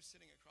person who's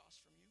sitting across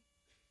from you.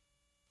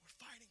 We're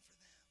fighting for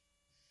them.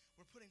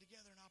 We're putting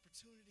together an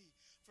opportunity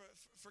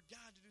for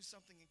God to do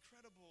something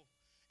incredible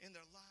in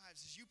their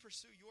lives as you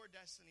pursue your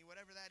destiny,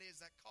 whatever that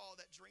is, that call,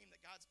 that dream that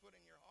God's put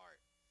in your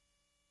heart.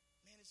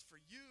 Man, it's for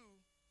you,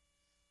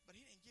 but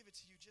he didn't give it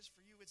to you just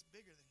for you. It's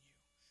bigger than you.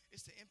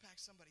 It's to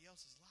impact somebody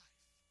else's life.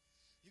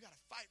 You got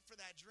to fight for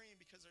that dream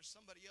because there's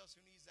somebody else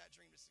who needs that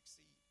dream to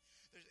succeed.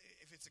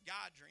 If it's a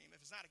God dream, if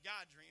it's not a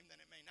God dream,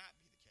 then it may not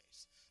be the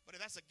case. But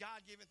if that's a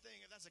God-given thing,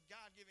 if that's a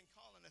God-given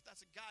calling, if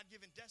that's a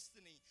God-given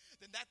destiny,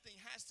 then that thing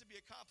has to be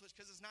accomplished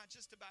because it's not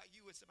just about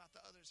you, it's about the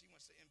others he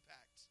wants to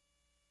impact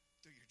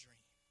through your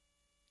dream.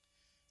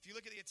 If you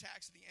look at the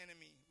attacks of the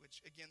enemy,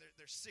 which again,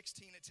 there's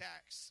 16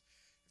 attacks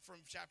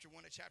from chapter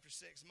 1 to chapter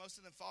 6.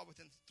 Most of them fall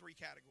within 3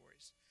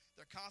 categories.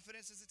 Their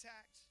confidence is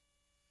attacked,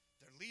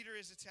 their leader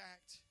is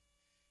attacked,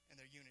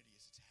 and their unity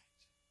is attacked.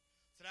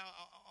 So now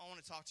I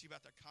want to talk to you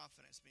about their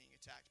confidence being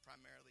attacked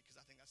primarily because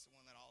I think that's the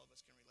one that all of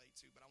us can relate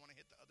to. But I want to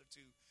hit the other 2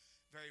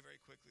 very,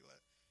 very quickly.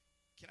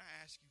 Can I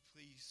ask you,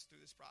 please, through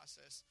this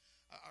process,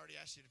 I already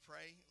asked you to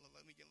pray.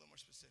 Let me get a little more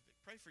specific.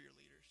 Pray for your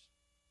leaders.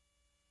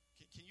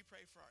 Can you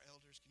pray for our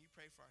elders? Can you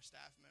pray for our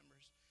staff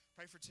members?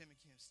 Pray for Tim and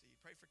Kim Steve.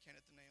 Pray for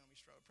Kenneth and Naomi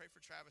Strode. Pray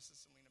for Travis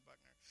and Selena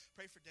Buckner.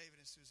 Pray for David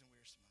and Susan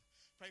Wiersma.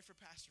 Pray for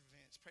Pastor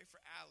Vince. Pray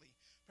for Allie.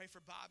 Pray for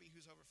Bobby,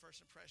 who's over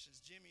First Impressions.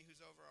 Jimmy,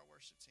 who's over our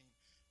worship team.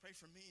 Pray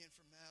for me and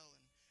for Mel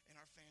and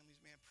our families,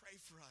 man. Pray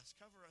for us.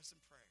 Cover us in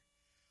prayer.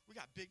 We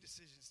got big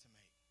decisions to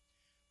make.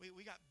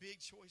 We got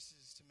big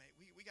choices to make.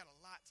 We got a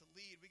lot to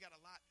lead. We got a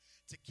lot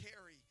to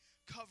carry.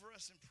 Cover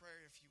us in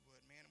prayer if you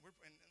would, man.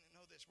 And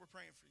know this, we're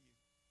praying for you.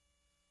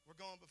 We're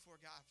going before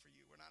God for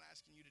you. We're not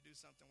asking you to do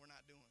something we're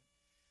not doing.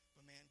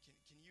 But man,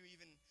 can you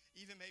even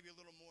maybe a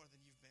little more than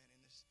you've been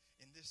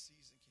in this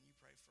season, can you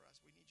pray for us?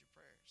 We need your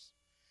prayers.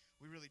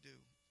 We really do.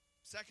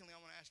 Secondly, I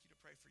want to ask you to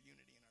pray for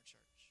unity in our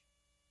church.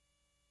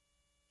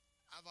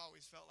 I've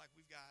always felt like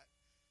we've got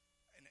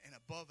an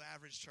above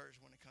average church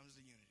when it comes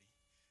to unity.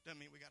 Doesn't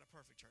mean we got a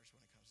perfect church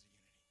when it comes to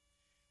unity.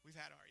 We've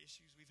had our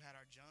issues. We've had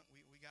our junk.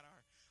 We got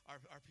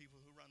our people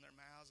who run their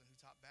mouths and who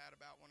talk bad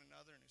about one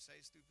another and who say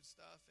stupid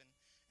stuff, and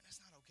that's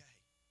not okay.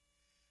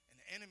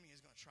 And the enemy is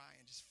going to try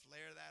and just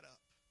flare that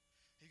up.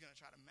 He's going to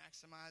try to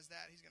maximize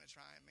that. He's going to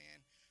try and,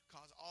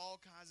 cause all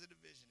kinds of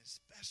division,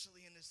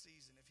 especially in this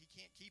season. If he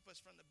can't keep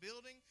us from the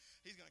building,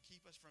 he's going to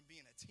keep us from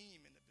being a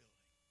team in the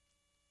building.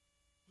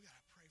 We got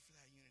to pray for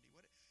that unity.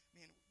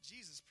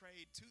 Jesus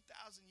prayed 2,000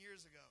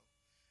 years ago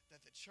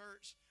that the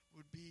church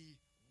would be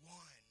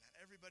one, that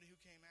everybody who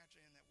came after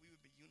him, that we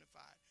would be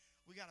unified.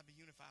 We got to be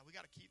unified. We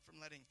got to keep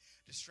from letting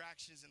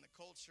distractions in the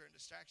culture and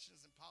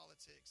distractions in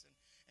politics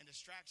and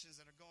distractions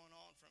that are going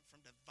on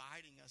from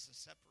dividing us and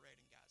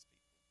separating God's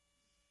people.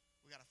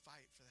 We got to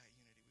fight for that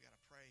unity. We got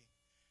to pray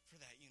for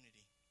that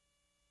unity.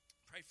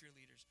 Pray for your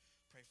leaders.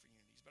 Pray for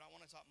unities. But I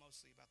want to talk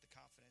mostly about the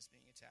confidence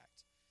being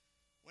attacked.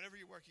 Whenever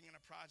you're working on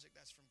a project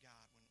that's from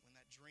God, when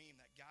that dream,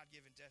 that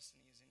God-given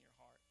destiny is in your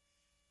heart,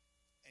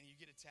 and you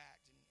get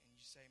attacked and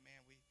you say, man,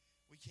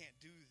 we can't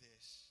do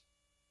this,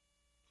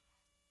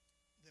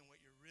 then what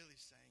you're really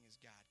saying is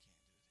God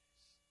can't do this.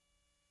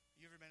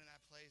 You ever been in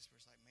that place where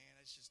it's like, man,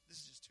 this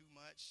is just too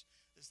much.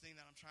 This thing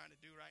that I'm trying to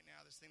do right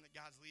now, this thing that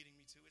God's leading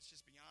me to, it's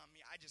just beyond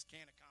me. I just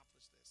can't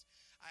accomplish this.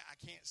 I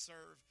can't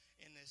serve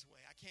in this way.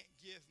 I can't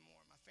give more.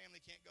 My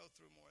family can't go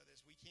through more of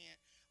this. We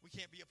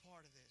can't be a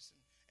part of this.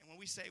 And when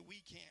we say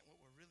we can't, what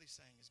we're really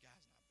saying is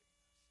God's not big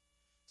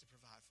enough to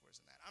provide for us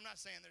in that. I'm not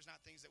saying there's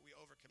not things that we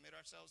overcommit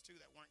ourselves to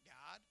that weren't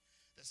God,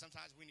 that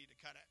sometimes we need to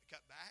cut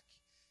back.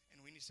 And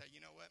we need to say,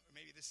 you know what,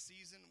 maybe this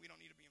season we don't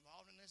need to be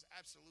involved in this.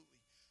 Absolutely.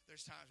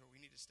 There's times where we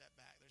need to step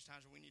back. There's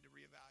times where we need to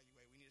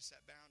reevaluate. We need to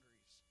set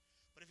boundaries.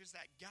 But if it's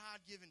that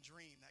God-given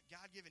dream, that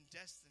God-given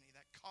destiny,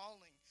 that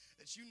calling,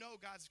 that you know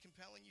God's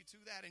compelling you to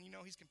that, and you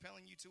know he's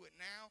compelling you to it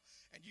now,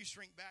 and you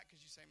shrink back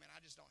because you say, man, I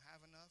just don't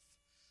have enough.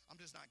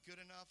 I'm just not good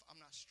enough. I'm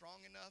not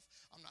strong enough.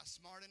 I'm not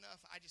smart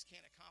enough. I just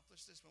can't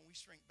accomplish this. When we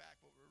shrink back,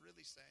 what we're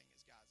really saying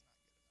is God's not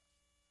good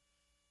enough.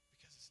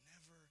 Because it's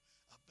never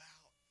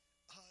about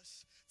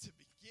us to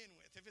begin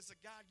with. If it's a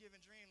God-given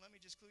dream, let me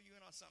just clue you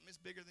in on something.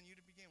 It's bigger than you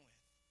to begin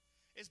with.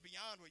 It's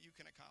beyond what you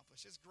can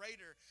accomplish. It's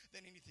greater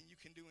than anything you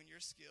can do in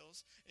your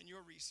skills, in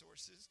your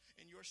resources,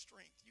 in your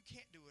strength. You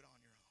can't do it on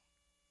your own.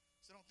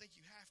 So don't think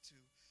you have to,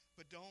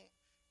 but don't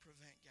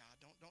prevent God.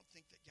 Don't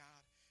think that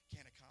God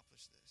can't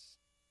accomplish this.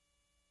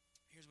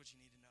 Here's what you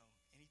need to know.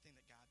 Anything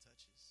that God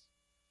touches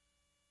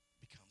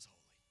becomes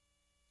holy.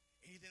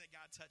 Anything that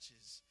God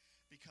touches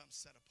becomes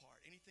set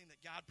apart. Anything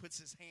that God puts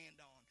his hand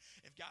on,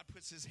 if God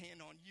puts his hand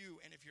on you,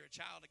 and if you're a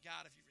child of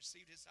God, if you've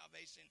received his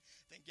salvation,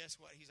 then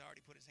guess what? He's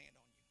already put his hand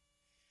on you.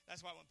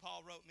 That's why when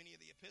Paul wrote many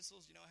of the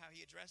epistles, you know how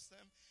he addressed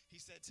them?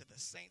 He said to the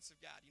saints of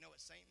God. You know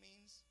what saint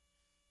means?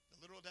 The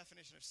literal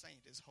definition of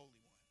saint is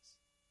holy ones.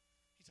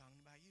 He's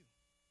talking about you.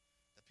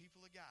 The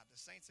people of God,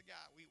 the saints of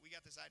God. We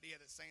got this idea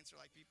that saints are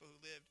like people who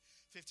lived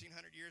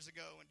 1,500 years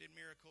ago and did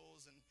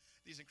miracles and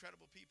these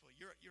incredible people.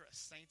 You're a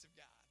saint of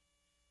God.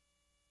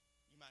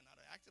 You might not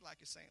have acted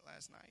like a saint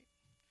last night.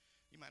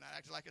 You might not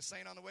have acted like a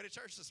saint on the way to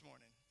church this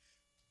morning.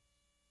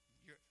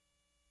 You're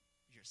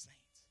a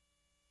saint.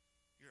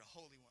 You're a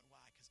holy one.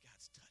 Why? Because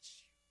God's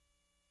touched you.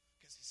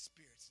 Because his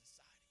Spirit's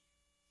inside of you.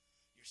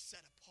 You're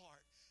set apart.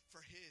 for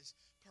his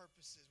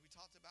purposes. We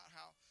talked about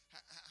how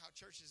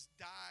churches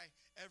die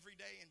every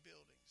day in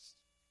buildings.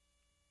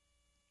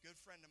 Good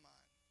friend of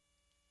mine,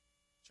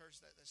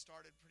 church that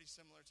started pretty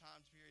similar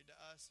time period to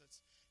us,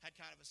 that's had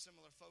kind of a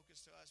similar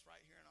focus to us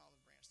right here in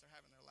Olive Branch. They're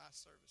having their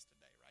last service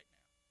today, right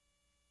now.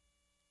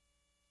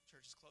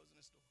 Church is closing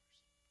its doors.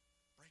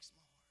 Breaks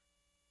my heart.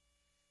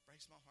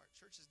 Breaks my heart.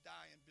 Churches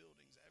die in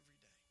buildings every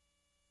day.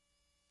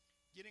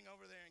 Getting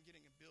over there and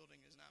getting a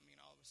building does not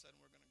mean all of a sudden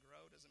we're going to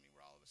grow. Doesn't mean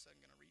we're all of a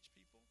sudden going to reach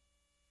people.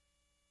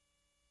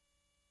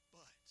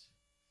 But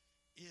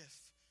if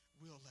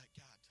we'll let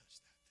God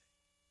touch that thing,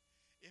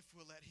 if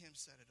we'll let him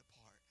set it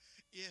apart,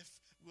 if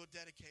we'll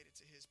dedicate it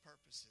to his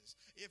purposes,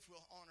 if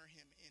we'll honor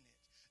him in it,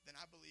 then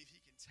I believe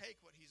he can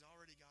take what he's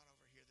already got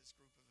over here, this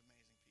group of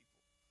amazing people,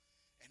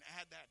 and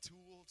add that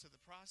tool to the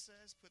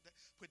process, put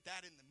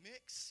that in the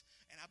mix,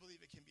 and I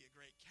believe it can be a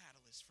great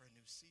catalyst for a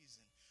new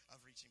season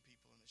of reaching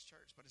people in this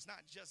church. But it's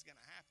not just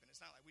going to happen. It's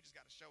not like we just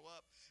got to show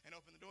up and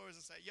open the doors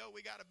and say, yo,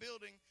 we got a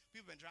building.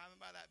 People have been driving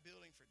by that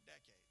building for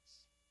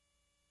decades.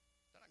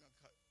 They're not going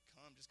to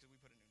come just because we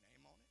put a new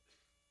name on it.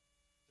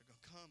 They're going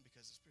to come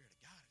because the Spirit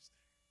of God is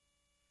there.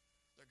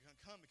 They're going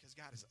to come because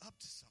God is up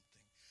to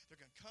something.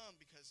 They're going to come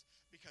because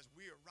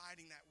we are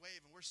riding that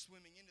wave and we're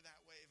swimming into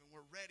that wave and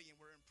we're ready and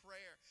we're in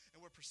prayer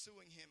and we're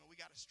pursuing him and we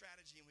got a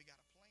strategy and we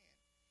got a plan.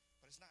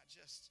 But it's not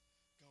just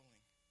going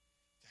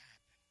to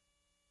happen.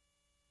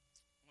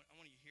 I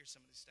want you to hear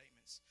some of the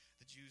statements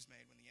the Jews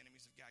made when the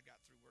enemies of God got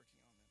through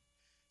working on them.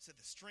 It said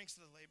the strength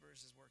of the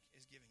laborers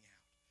is giving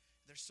out.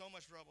 There's so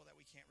much rubble that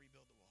we can't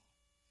rebuild the wall.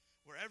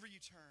 Wherever you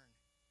turn,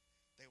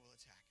 they will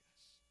attack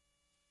us.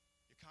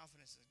 Your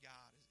confidence in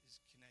God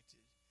is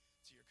connected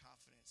to your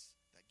confidence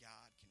that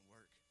God can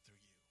work through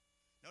you.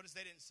 Notice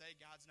they didn't say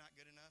God's not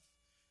good enough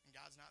and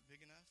God's not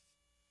big enough.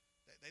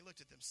 They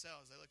looked at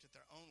themselves. They looked at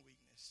their own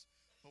weakness.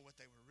 But what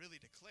they were really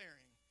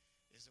declaring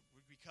is that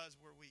because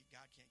we're weak,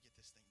 God can't get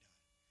this thing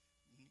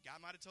done.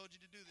 God might have told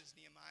you to do this,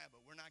 Nehemiah,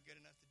 but we're not good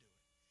enough to do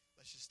it.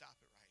 Let's just stop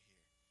it right here.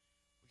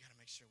 We got to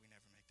make sure we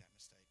never make that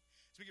mistake.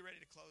 As we get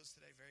ready to close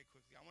today very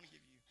quickly, I want to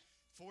give you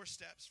 4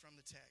 steps from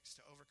the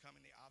text to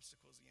overcoming the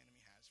obstacles the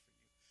enemy has for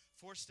you.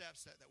 4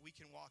 steps that we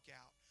can walk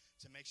out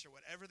to make sure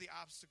whatever the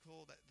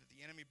obstacle that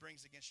the enemy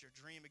brings against your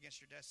dream,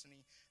 against your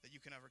destiny, that you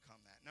can overcome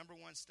that. Number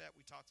 1 step,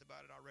 we talked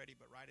about it already,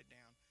 but write it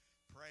down.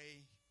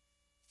 Pray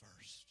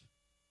first.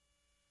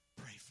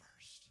 Pray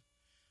first.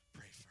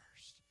 Pray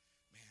first.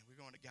 Man,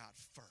 we're going to God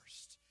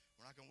first.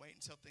 We're not going to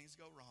wait until things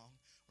go wrong.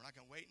 We're not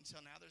going to wait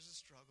until now there's a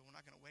struggle. We're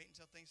not going to wait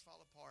until things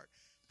fall apart.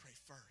 Pray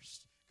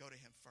first. Go to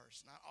him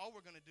first. Not all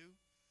we're going to do,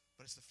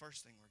 but it's the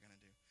first thing we're going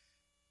to do.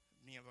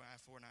 Nehemiah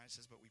 4:9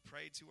 says, but we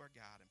prayed to our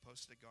God and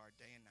posted a guard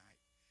day and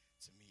night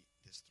to meet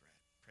this threat.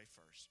 Pray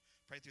first.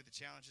 Pray through the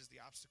challenges, the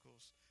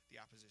obstacles,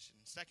 the opposition.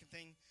 Second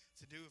thing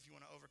to do if you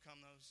want to overcome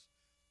those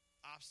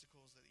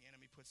obstacles that the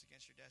enemy puts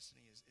against your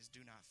destiny is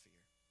do not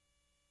fear.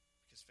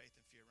 Because faith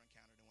and fear run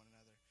counter to one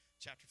another.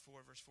 Chapter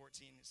 4, verse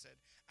 14, it said,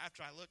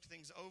 after I looked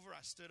things over,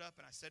 I stood up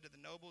and I said to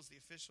the nobles, the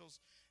officials,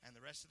 and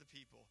the rest of the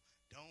people,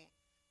 don't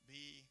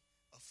be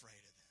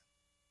afraid of them.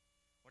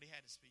 What he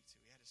had to speak to?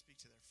 He had to speak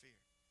to their fear.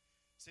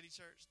 City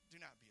Church, do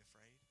not be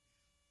afraid.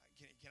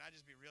 Can I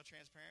just be real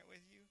transparent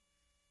with you?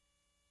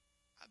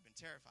 I've been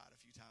terrified a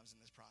few times in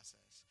this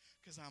process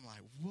because I'm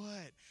like,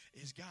 what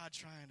is God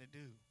trying to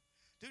do?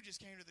 Dude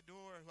just came to the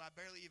door who I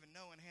barely even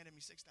know and handed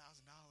me $6,000.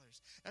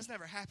 That's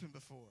never happened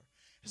before.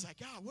 It's like,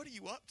 God, what are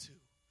you up to?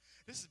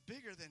 This is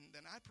bigger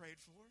than I prayed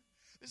for.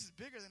 This is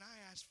bigger than I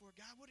asked for.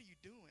 God, what are you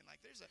doing?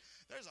 Like there's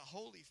a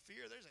holy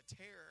fear. There's a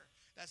terror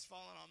that's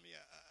fallen on me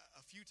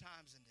a few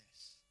times in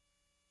this.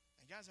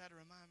 And guys had to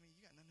remind me,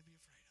 you got nothing to be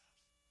afraid of.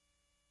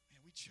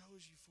 Man, we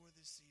chose you for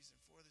this season,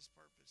 for this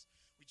purpose.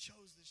 We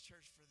chose this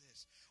church for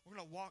this. We're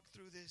going to walk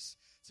through this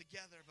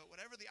together. But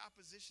whatever the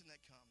opposition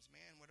that comes,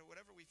 man,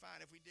 whatever we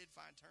find, if we did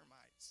find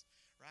termites,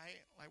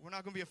 right? Like we're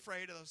not going to be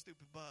afraid of those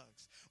stupid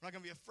bugs. We're not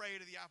going to be afraid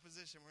of the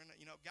opposition. We're gonna,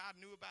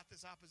 God knew about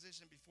this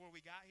opposition before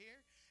we got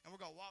here, and we're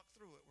going to walk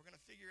through it. We're going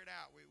to figure it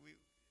out.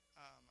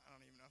 I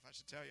don't even know if I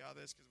should tell you all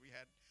this because we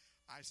had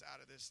ice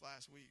out of this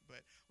last week,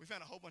 but we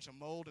found a whole bunch of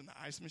mold in the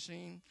ice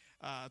machine.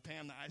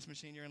 Pam, the ice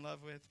machine you're in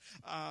love with.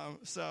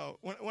 So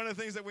one of the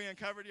things that we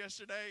uncovered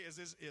yesterday is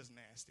this is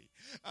nasty,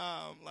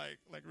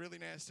 like really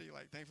nasty.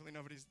 Like thankfully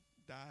nobody's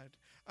died,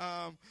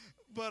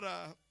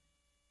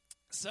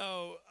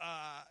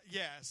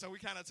 So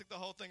we kind of took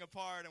the whole thing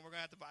apart, and we're going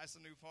to have to buy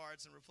some new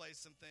parts and replace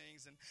some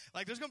things. And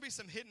like, there's going to be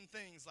some hidden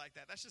things like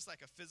that. That's just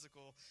like a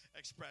physical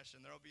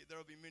expression. There will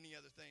be many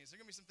other things. There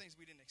are going to be some things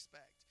we didn't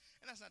expect.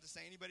 And that's not to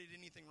say anybody did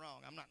anything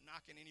wrong. I'm not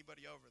knocking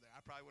anybody over there.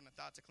 I probably wouldn't have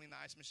thought to clean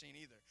the ice machine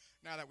either.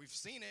 Now that we've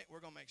seen it,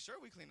 we're going to make sure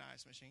we clean the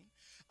ice machine.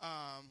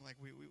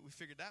 We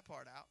figured that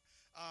part out.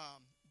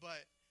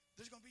 But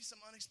there's going to be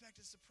some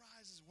unexpected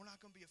surprises. We're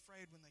not going to be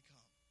afraid when they come.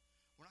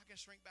 We're not going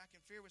to shrink back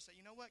in fear. We'll say,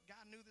 you know what?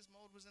 God knew this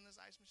mold was in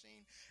this ice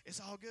machine. It's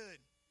all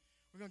good.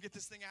 We're going to get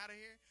this thing out of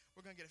here.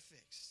 We're going to get it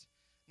fixed.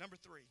 Number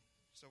 3.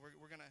 So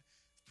we're going to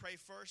pray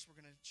first. We're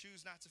going to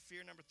choose not to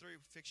fear. Number 3,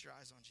 fix your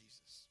eyes on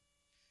Jesus.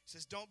 He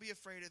says, don't be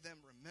afraid of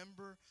them.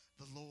 Remember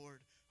the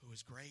Lord who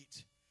is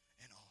great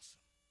and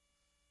awesome.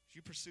 As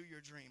you pursue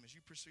your dream, as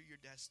you pursue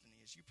your destiny,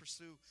 as you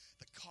pursue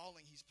the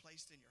calling he's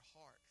placed in your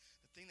heart,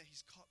 the thing that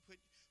he's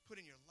put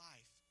in your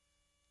life,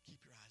 keep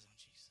your eyes on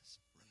Jesus.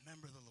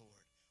 Remember the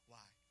Lord.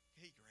 Why?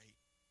 He's great.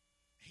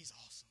 He's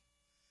awesome.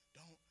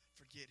 Don't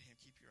forget him.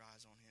 Keep your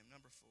eyes on him.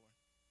 Number 4.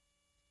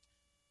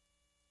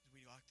 As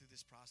we walk through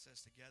this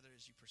process together,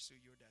 as you pursue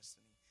your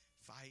destiny,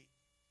 fight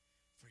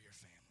for your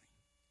family.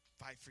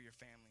 Fight for your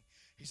family.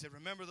 He said,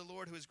 remember the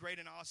Lord who is great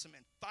and awesome,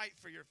 and fight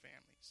for your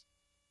families.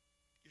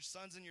 Your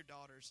sons and your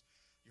daughters,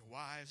 your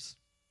wives,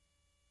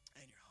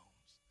 and your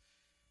homes.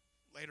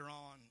 Later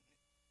on,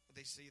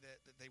 they see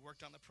that they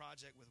worked on the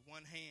project with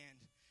one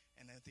hand,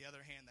 and then with the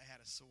other hand, they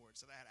had a sword.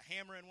 So they had a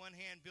hammer in one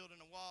hand,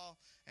 building a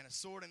wall, and a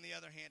sword in the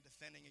other hand,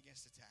 defending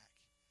against attack.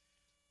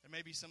 There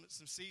may be some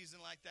season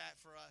like that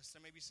for us.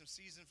 There may be some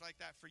seasons like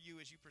that for you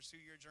as you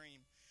pursue your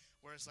dream,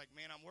 where it's like,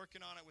 man, I'm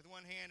working on it with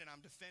one hand, and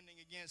I'm defending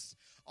against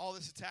all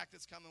this attack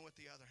that's coming with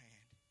the other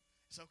hand.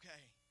 It's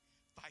okay.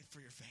 Fight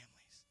for your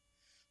families.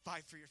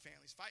 Fight for your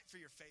families. Fight for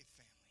your faith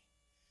family.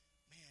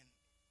 Man,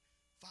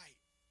 fight.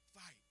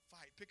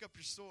 Pick up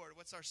your sword.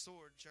 What's our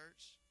sword,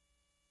 church?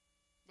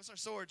 What's our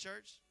sword,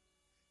 church?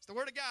 It's the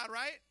Word of God,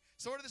 right?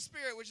 Sword of the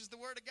Spirit, which is the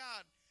Word of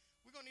God.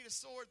 We're going to need a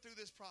sword through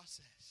this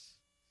process.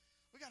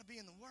 We got to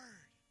be in the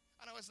Word.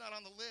 I know it's not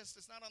on the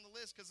list. It's not on the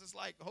list because it's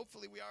like,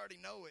 hopefully we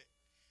already know it,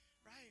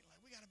 right?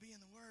 Like, we got to be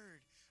in the Word.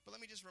 But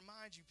let me just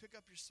remind you, pick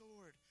up your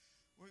sword.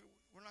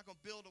 We're not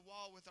going to build a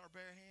wall with our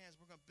bare hands.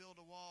 We're going to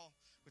build a wall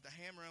with a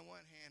hammer in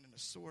one hand and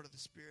the sword of the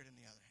Spirit in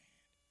the other hand.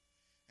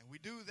 And we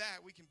do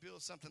that, we can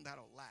build something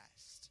that'll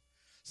last,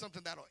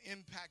 something that'll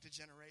impact a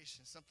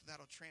generation, something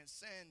that'll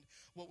transcend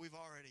what we've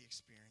already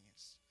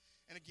experienced.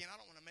 And again, I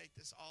don't want to make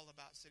this all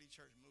about City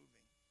Church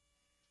moving.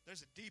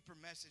 There's a deeper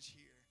message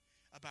here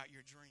about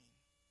your dream,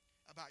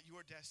 about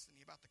your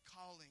destiny, about the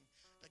calling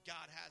that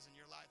God has in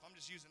your life. I'm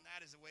just using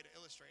that as a way to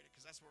illustrate it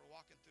because that's what we're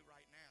walking through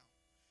right now.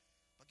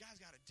 But God's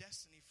got a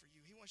destiny for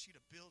you. He wants you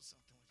to build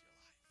something with your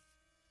life.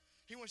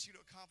 He wants you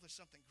to accomplish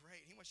something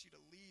great. He wants you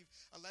to leave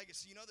a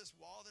legacy. You know this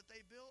wall that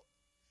they built?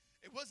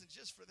 It wasn't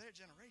just for their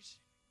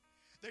generation.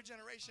 Their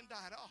generation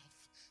died off.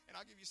 And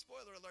I'll give you a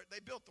spoiler alert.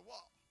 They built the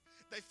wall.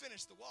 They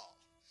finished the wall.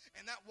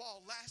 And that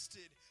wall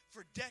lasted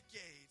for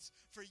decades,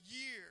 for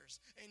years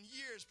and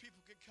years.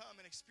 People could come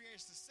and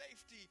experience the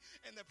safety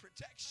and the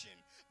protection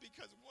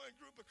because one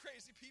group of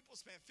crazy people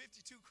spent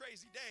 52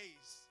 crazy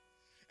days.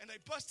 And they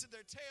busted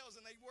their tails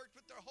and they worked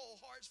with their whole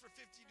hearts for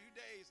 52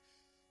 days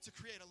to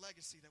create a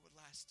legacy that would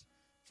last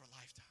for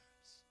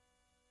lifetimes.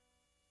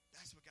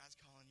 That's what God's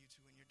calling you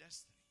to in your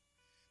destiny.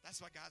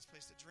 That's why God's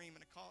placed a dream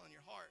and a call in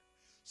your heart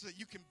so that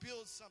you can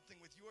build something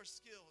with your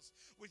skills,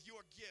 with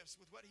your gifts,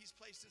 with what he's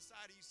placed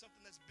inside of you, something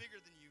that's bigger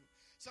than you,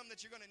 something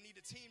that you're going to need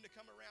a team to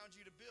come around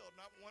you to build.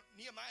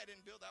 Nehemiah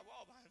didn't build that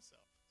wall by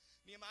himself.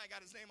 Nehemiah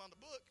got his name on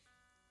the book,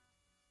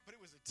 but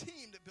it was a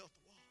team that built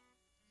the wall.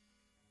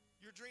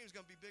 Your dream is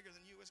going to be bigger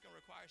than you. It's going to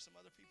require some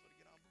other people to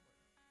get on board.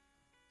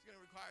 It's going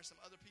to require some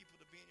other people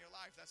to be in your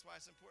life. That's why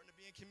it's important to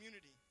be in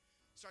community.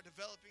 Start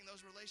developing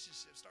those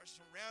relationships. Start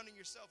surrounding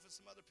yourself with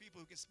some other people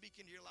who can speak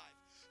into your life,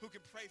 who can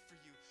pray for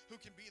you, who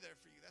can be there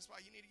for you. That's why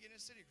you need to get in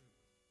a city group.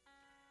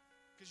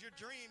 Because your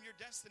dream, your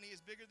destiny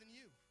is bigger than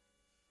you.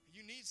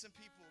 You need some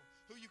people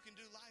who you can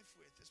do life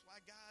with. That's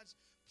why God's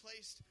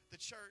placed the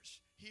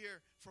church here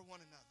for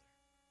one another.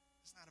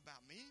 It's not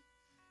about me.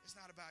 It's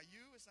not about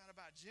you. It's not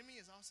about Jimmy,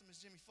 as awesome as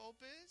Jimmy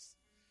Fulp is,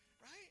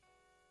 right?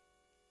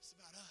 It's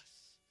about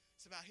us.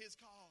 It's about his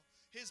call,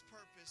 his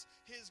purpose,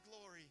 his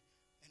glory,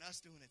 and us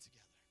doing it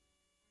together.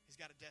 He's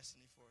got a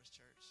destiny for us,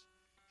 church.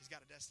 He's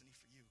got a destiny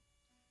for you,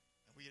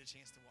 and we get a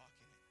chance to walk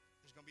in it.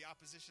 There's going to be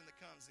opposition that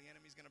comes. The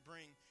enemy's going to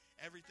bring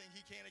everything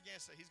he can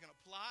against it. He's going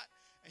to plot,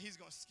 and he's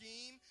going to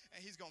scheme,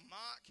 and he's going to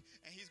mock,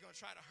 and he's going to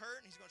try to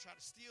hurt, and he's going to try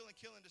to steal and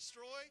kill and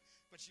destroy.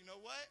 But you know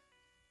what?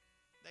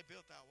 They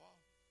built that wall.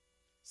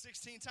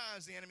 16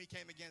 times the enemy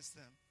came against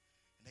them,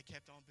 and they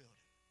kept on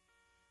building.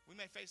 We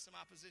may face some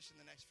opposition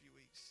the next few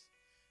weeks.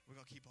 We're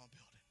going to keep on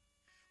building.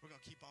 We're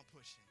going to keep on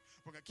pushing.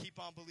 We're going to keep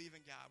on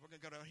believing God. We're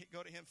going to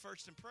go to him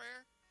first in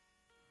prayer.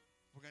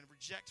 We're going to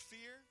reject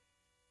fear.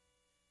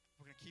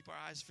 We're going to keep our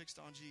eyes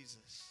fixed on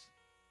Jesus.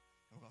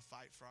 And we're going to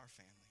fight for our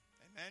family.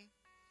 Amen?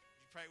 Would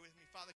you pray with me? Father,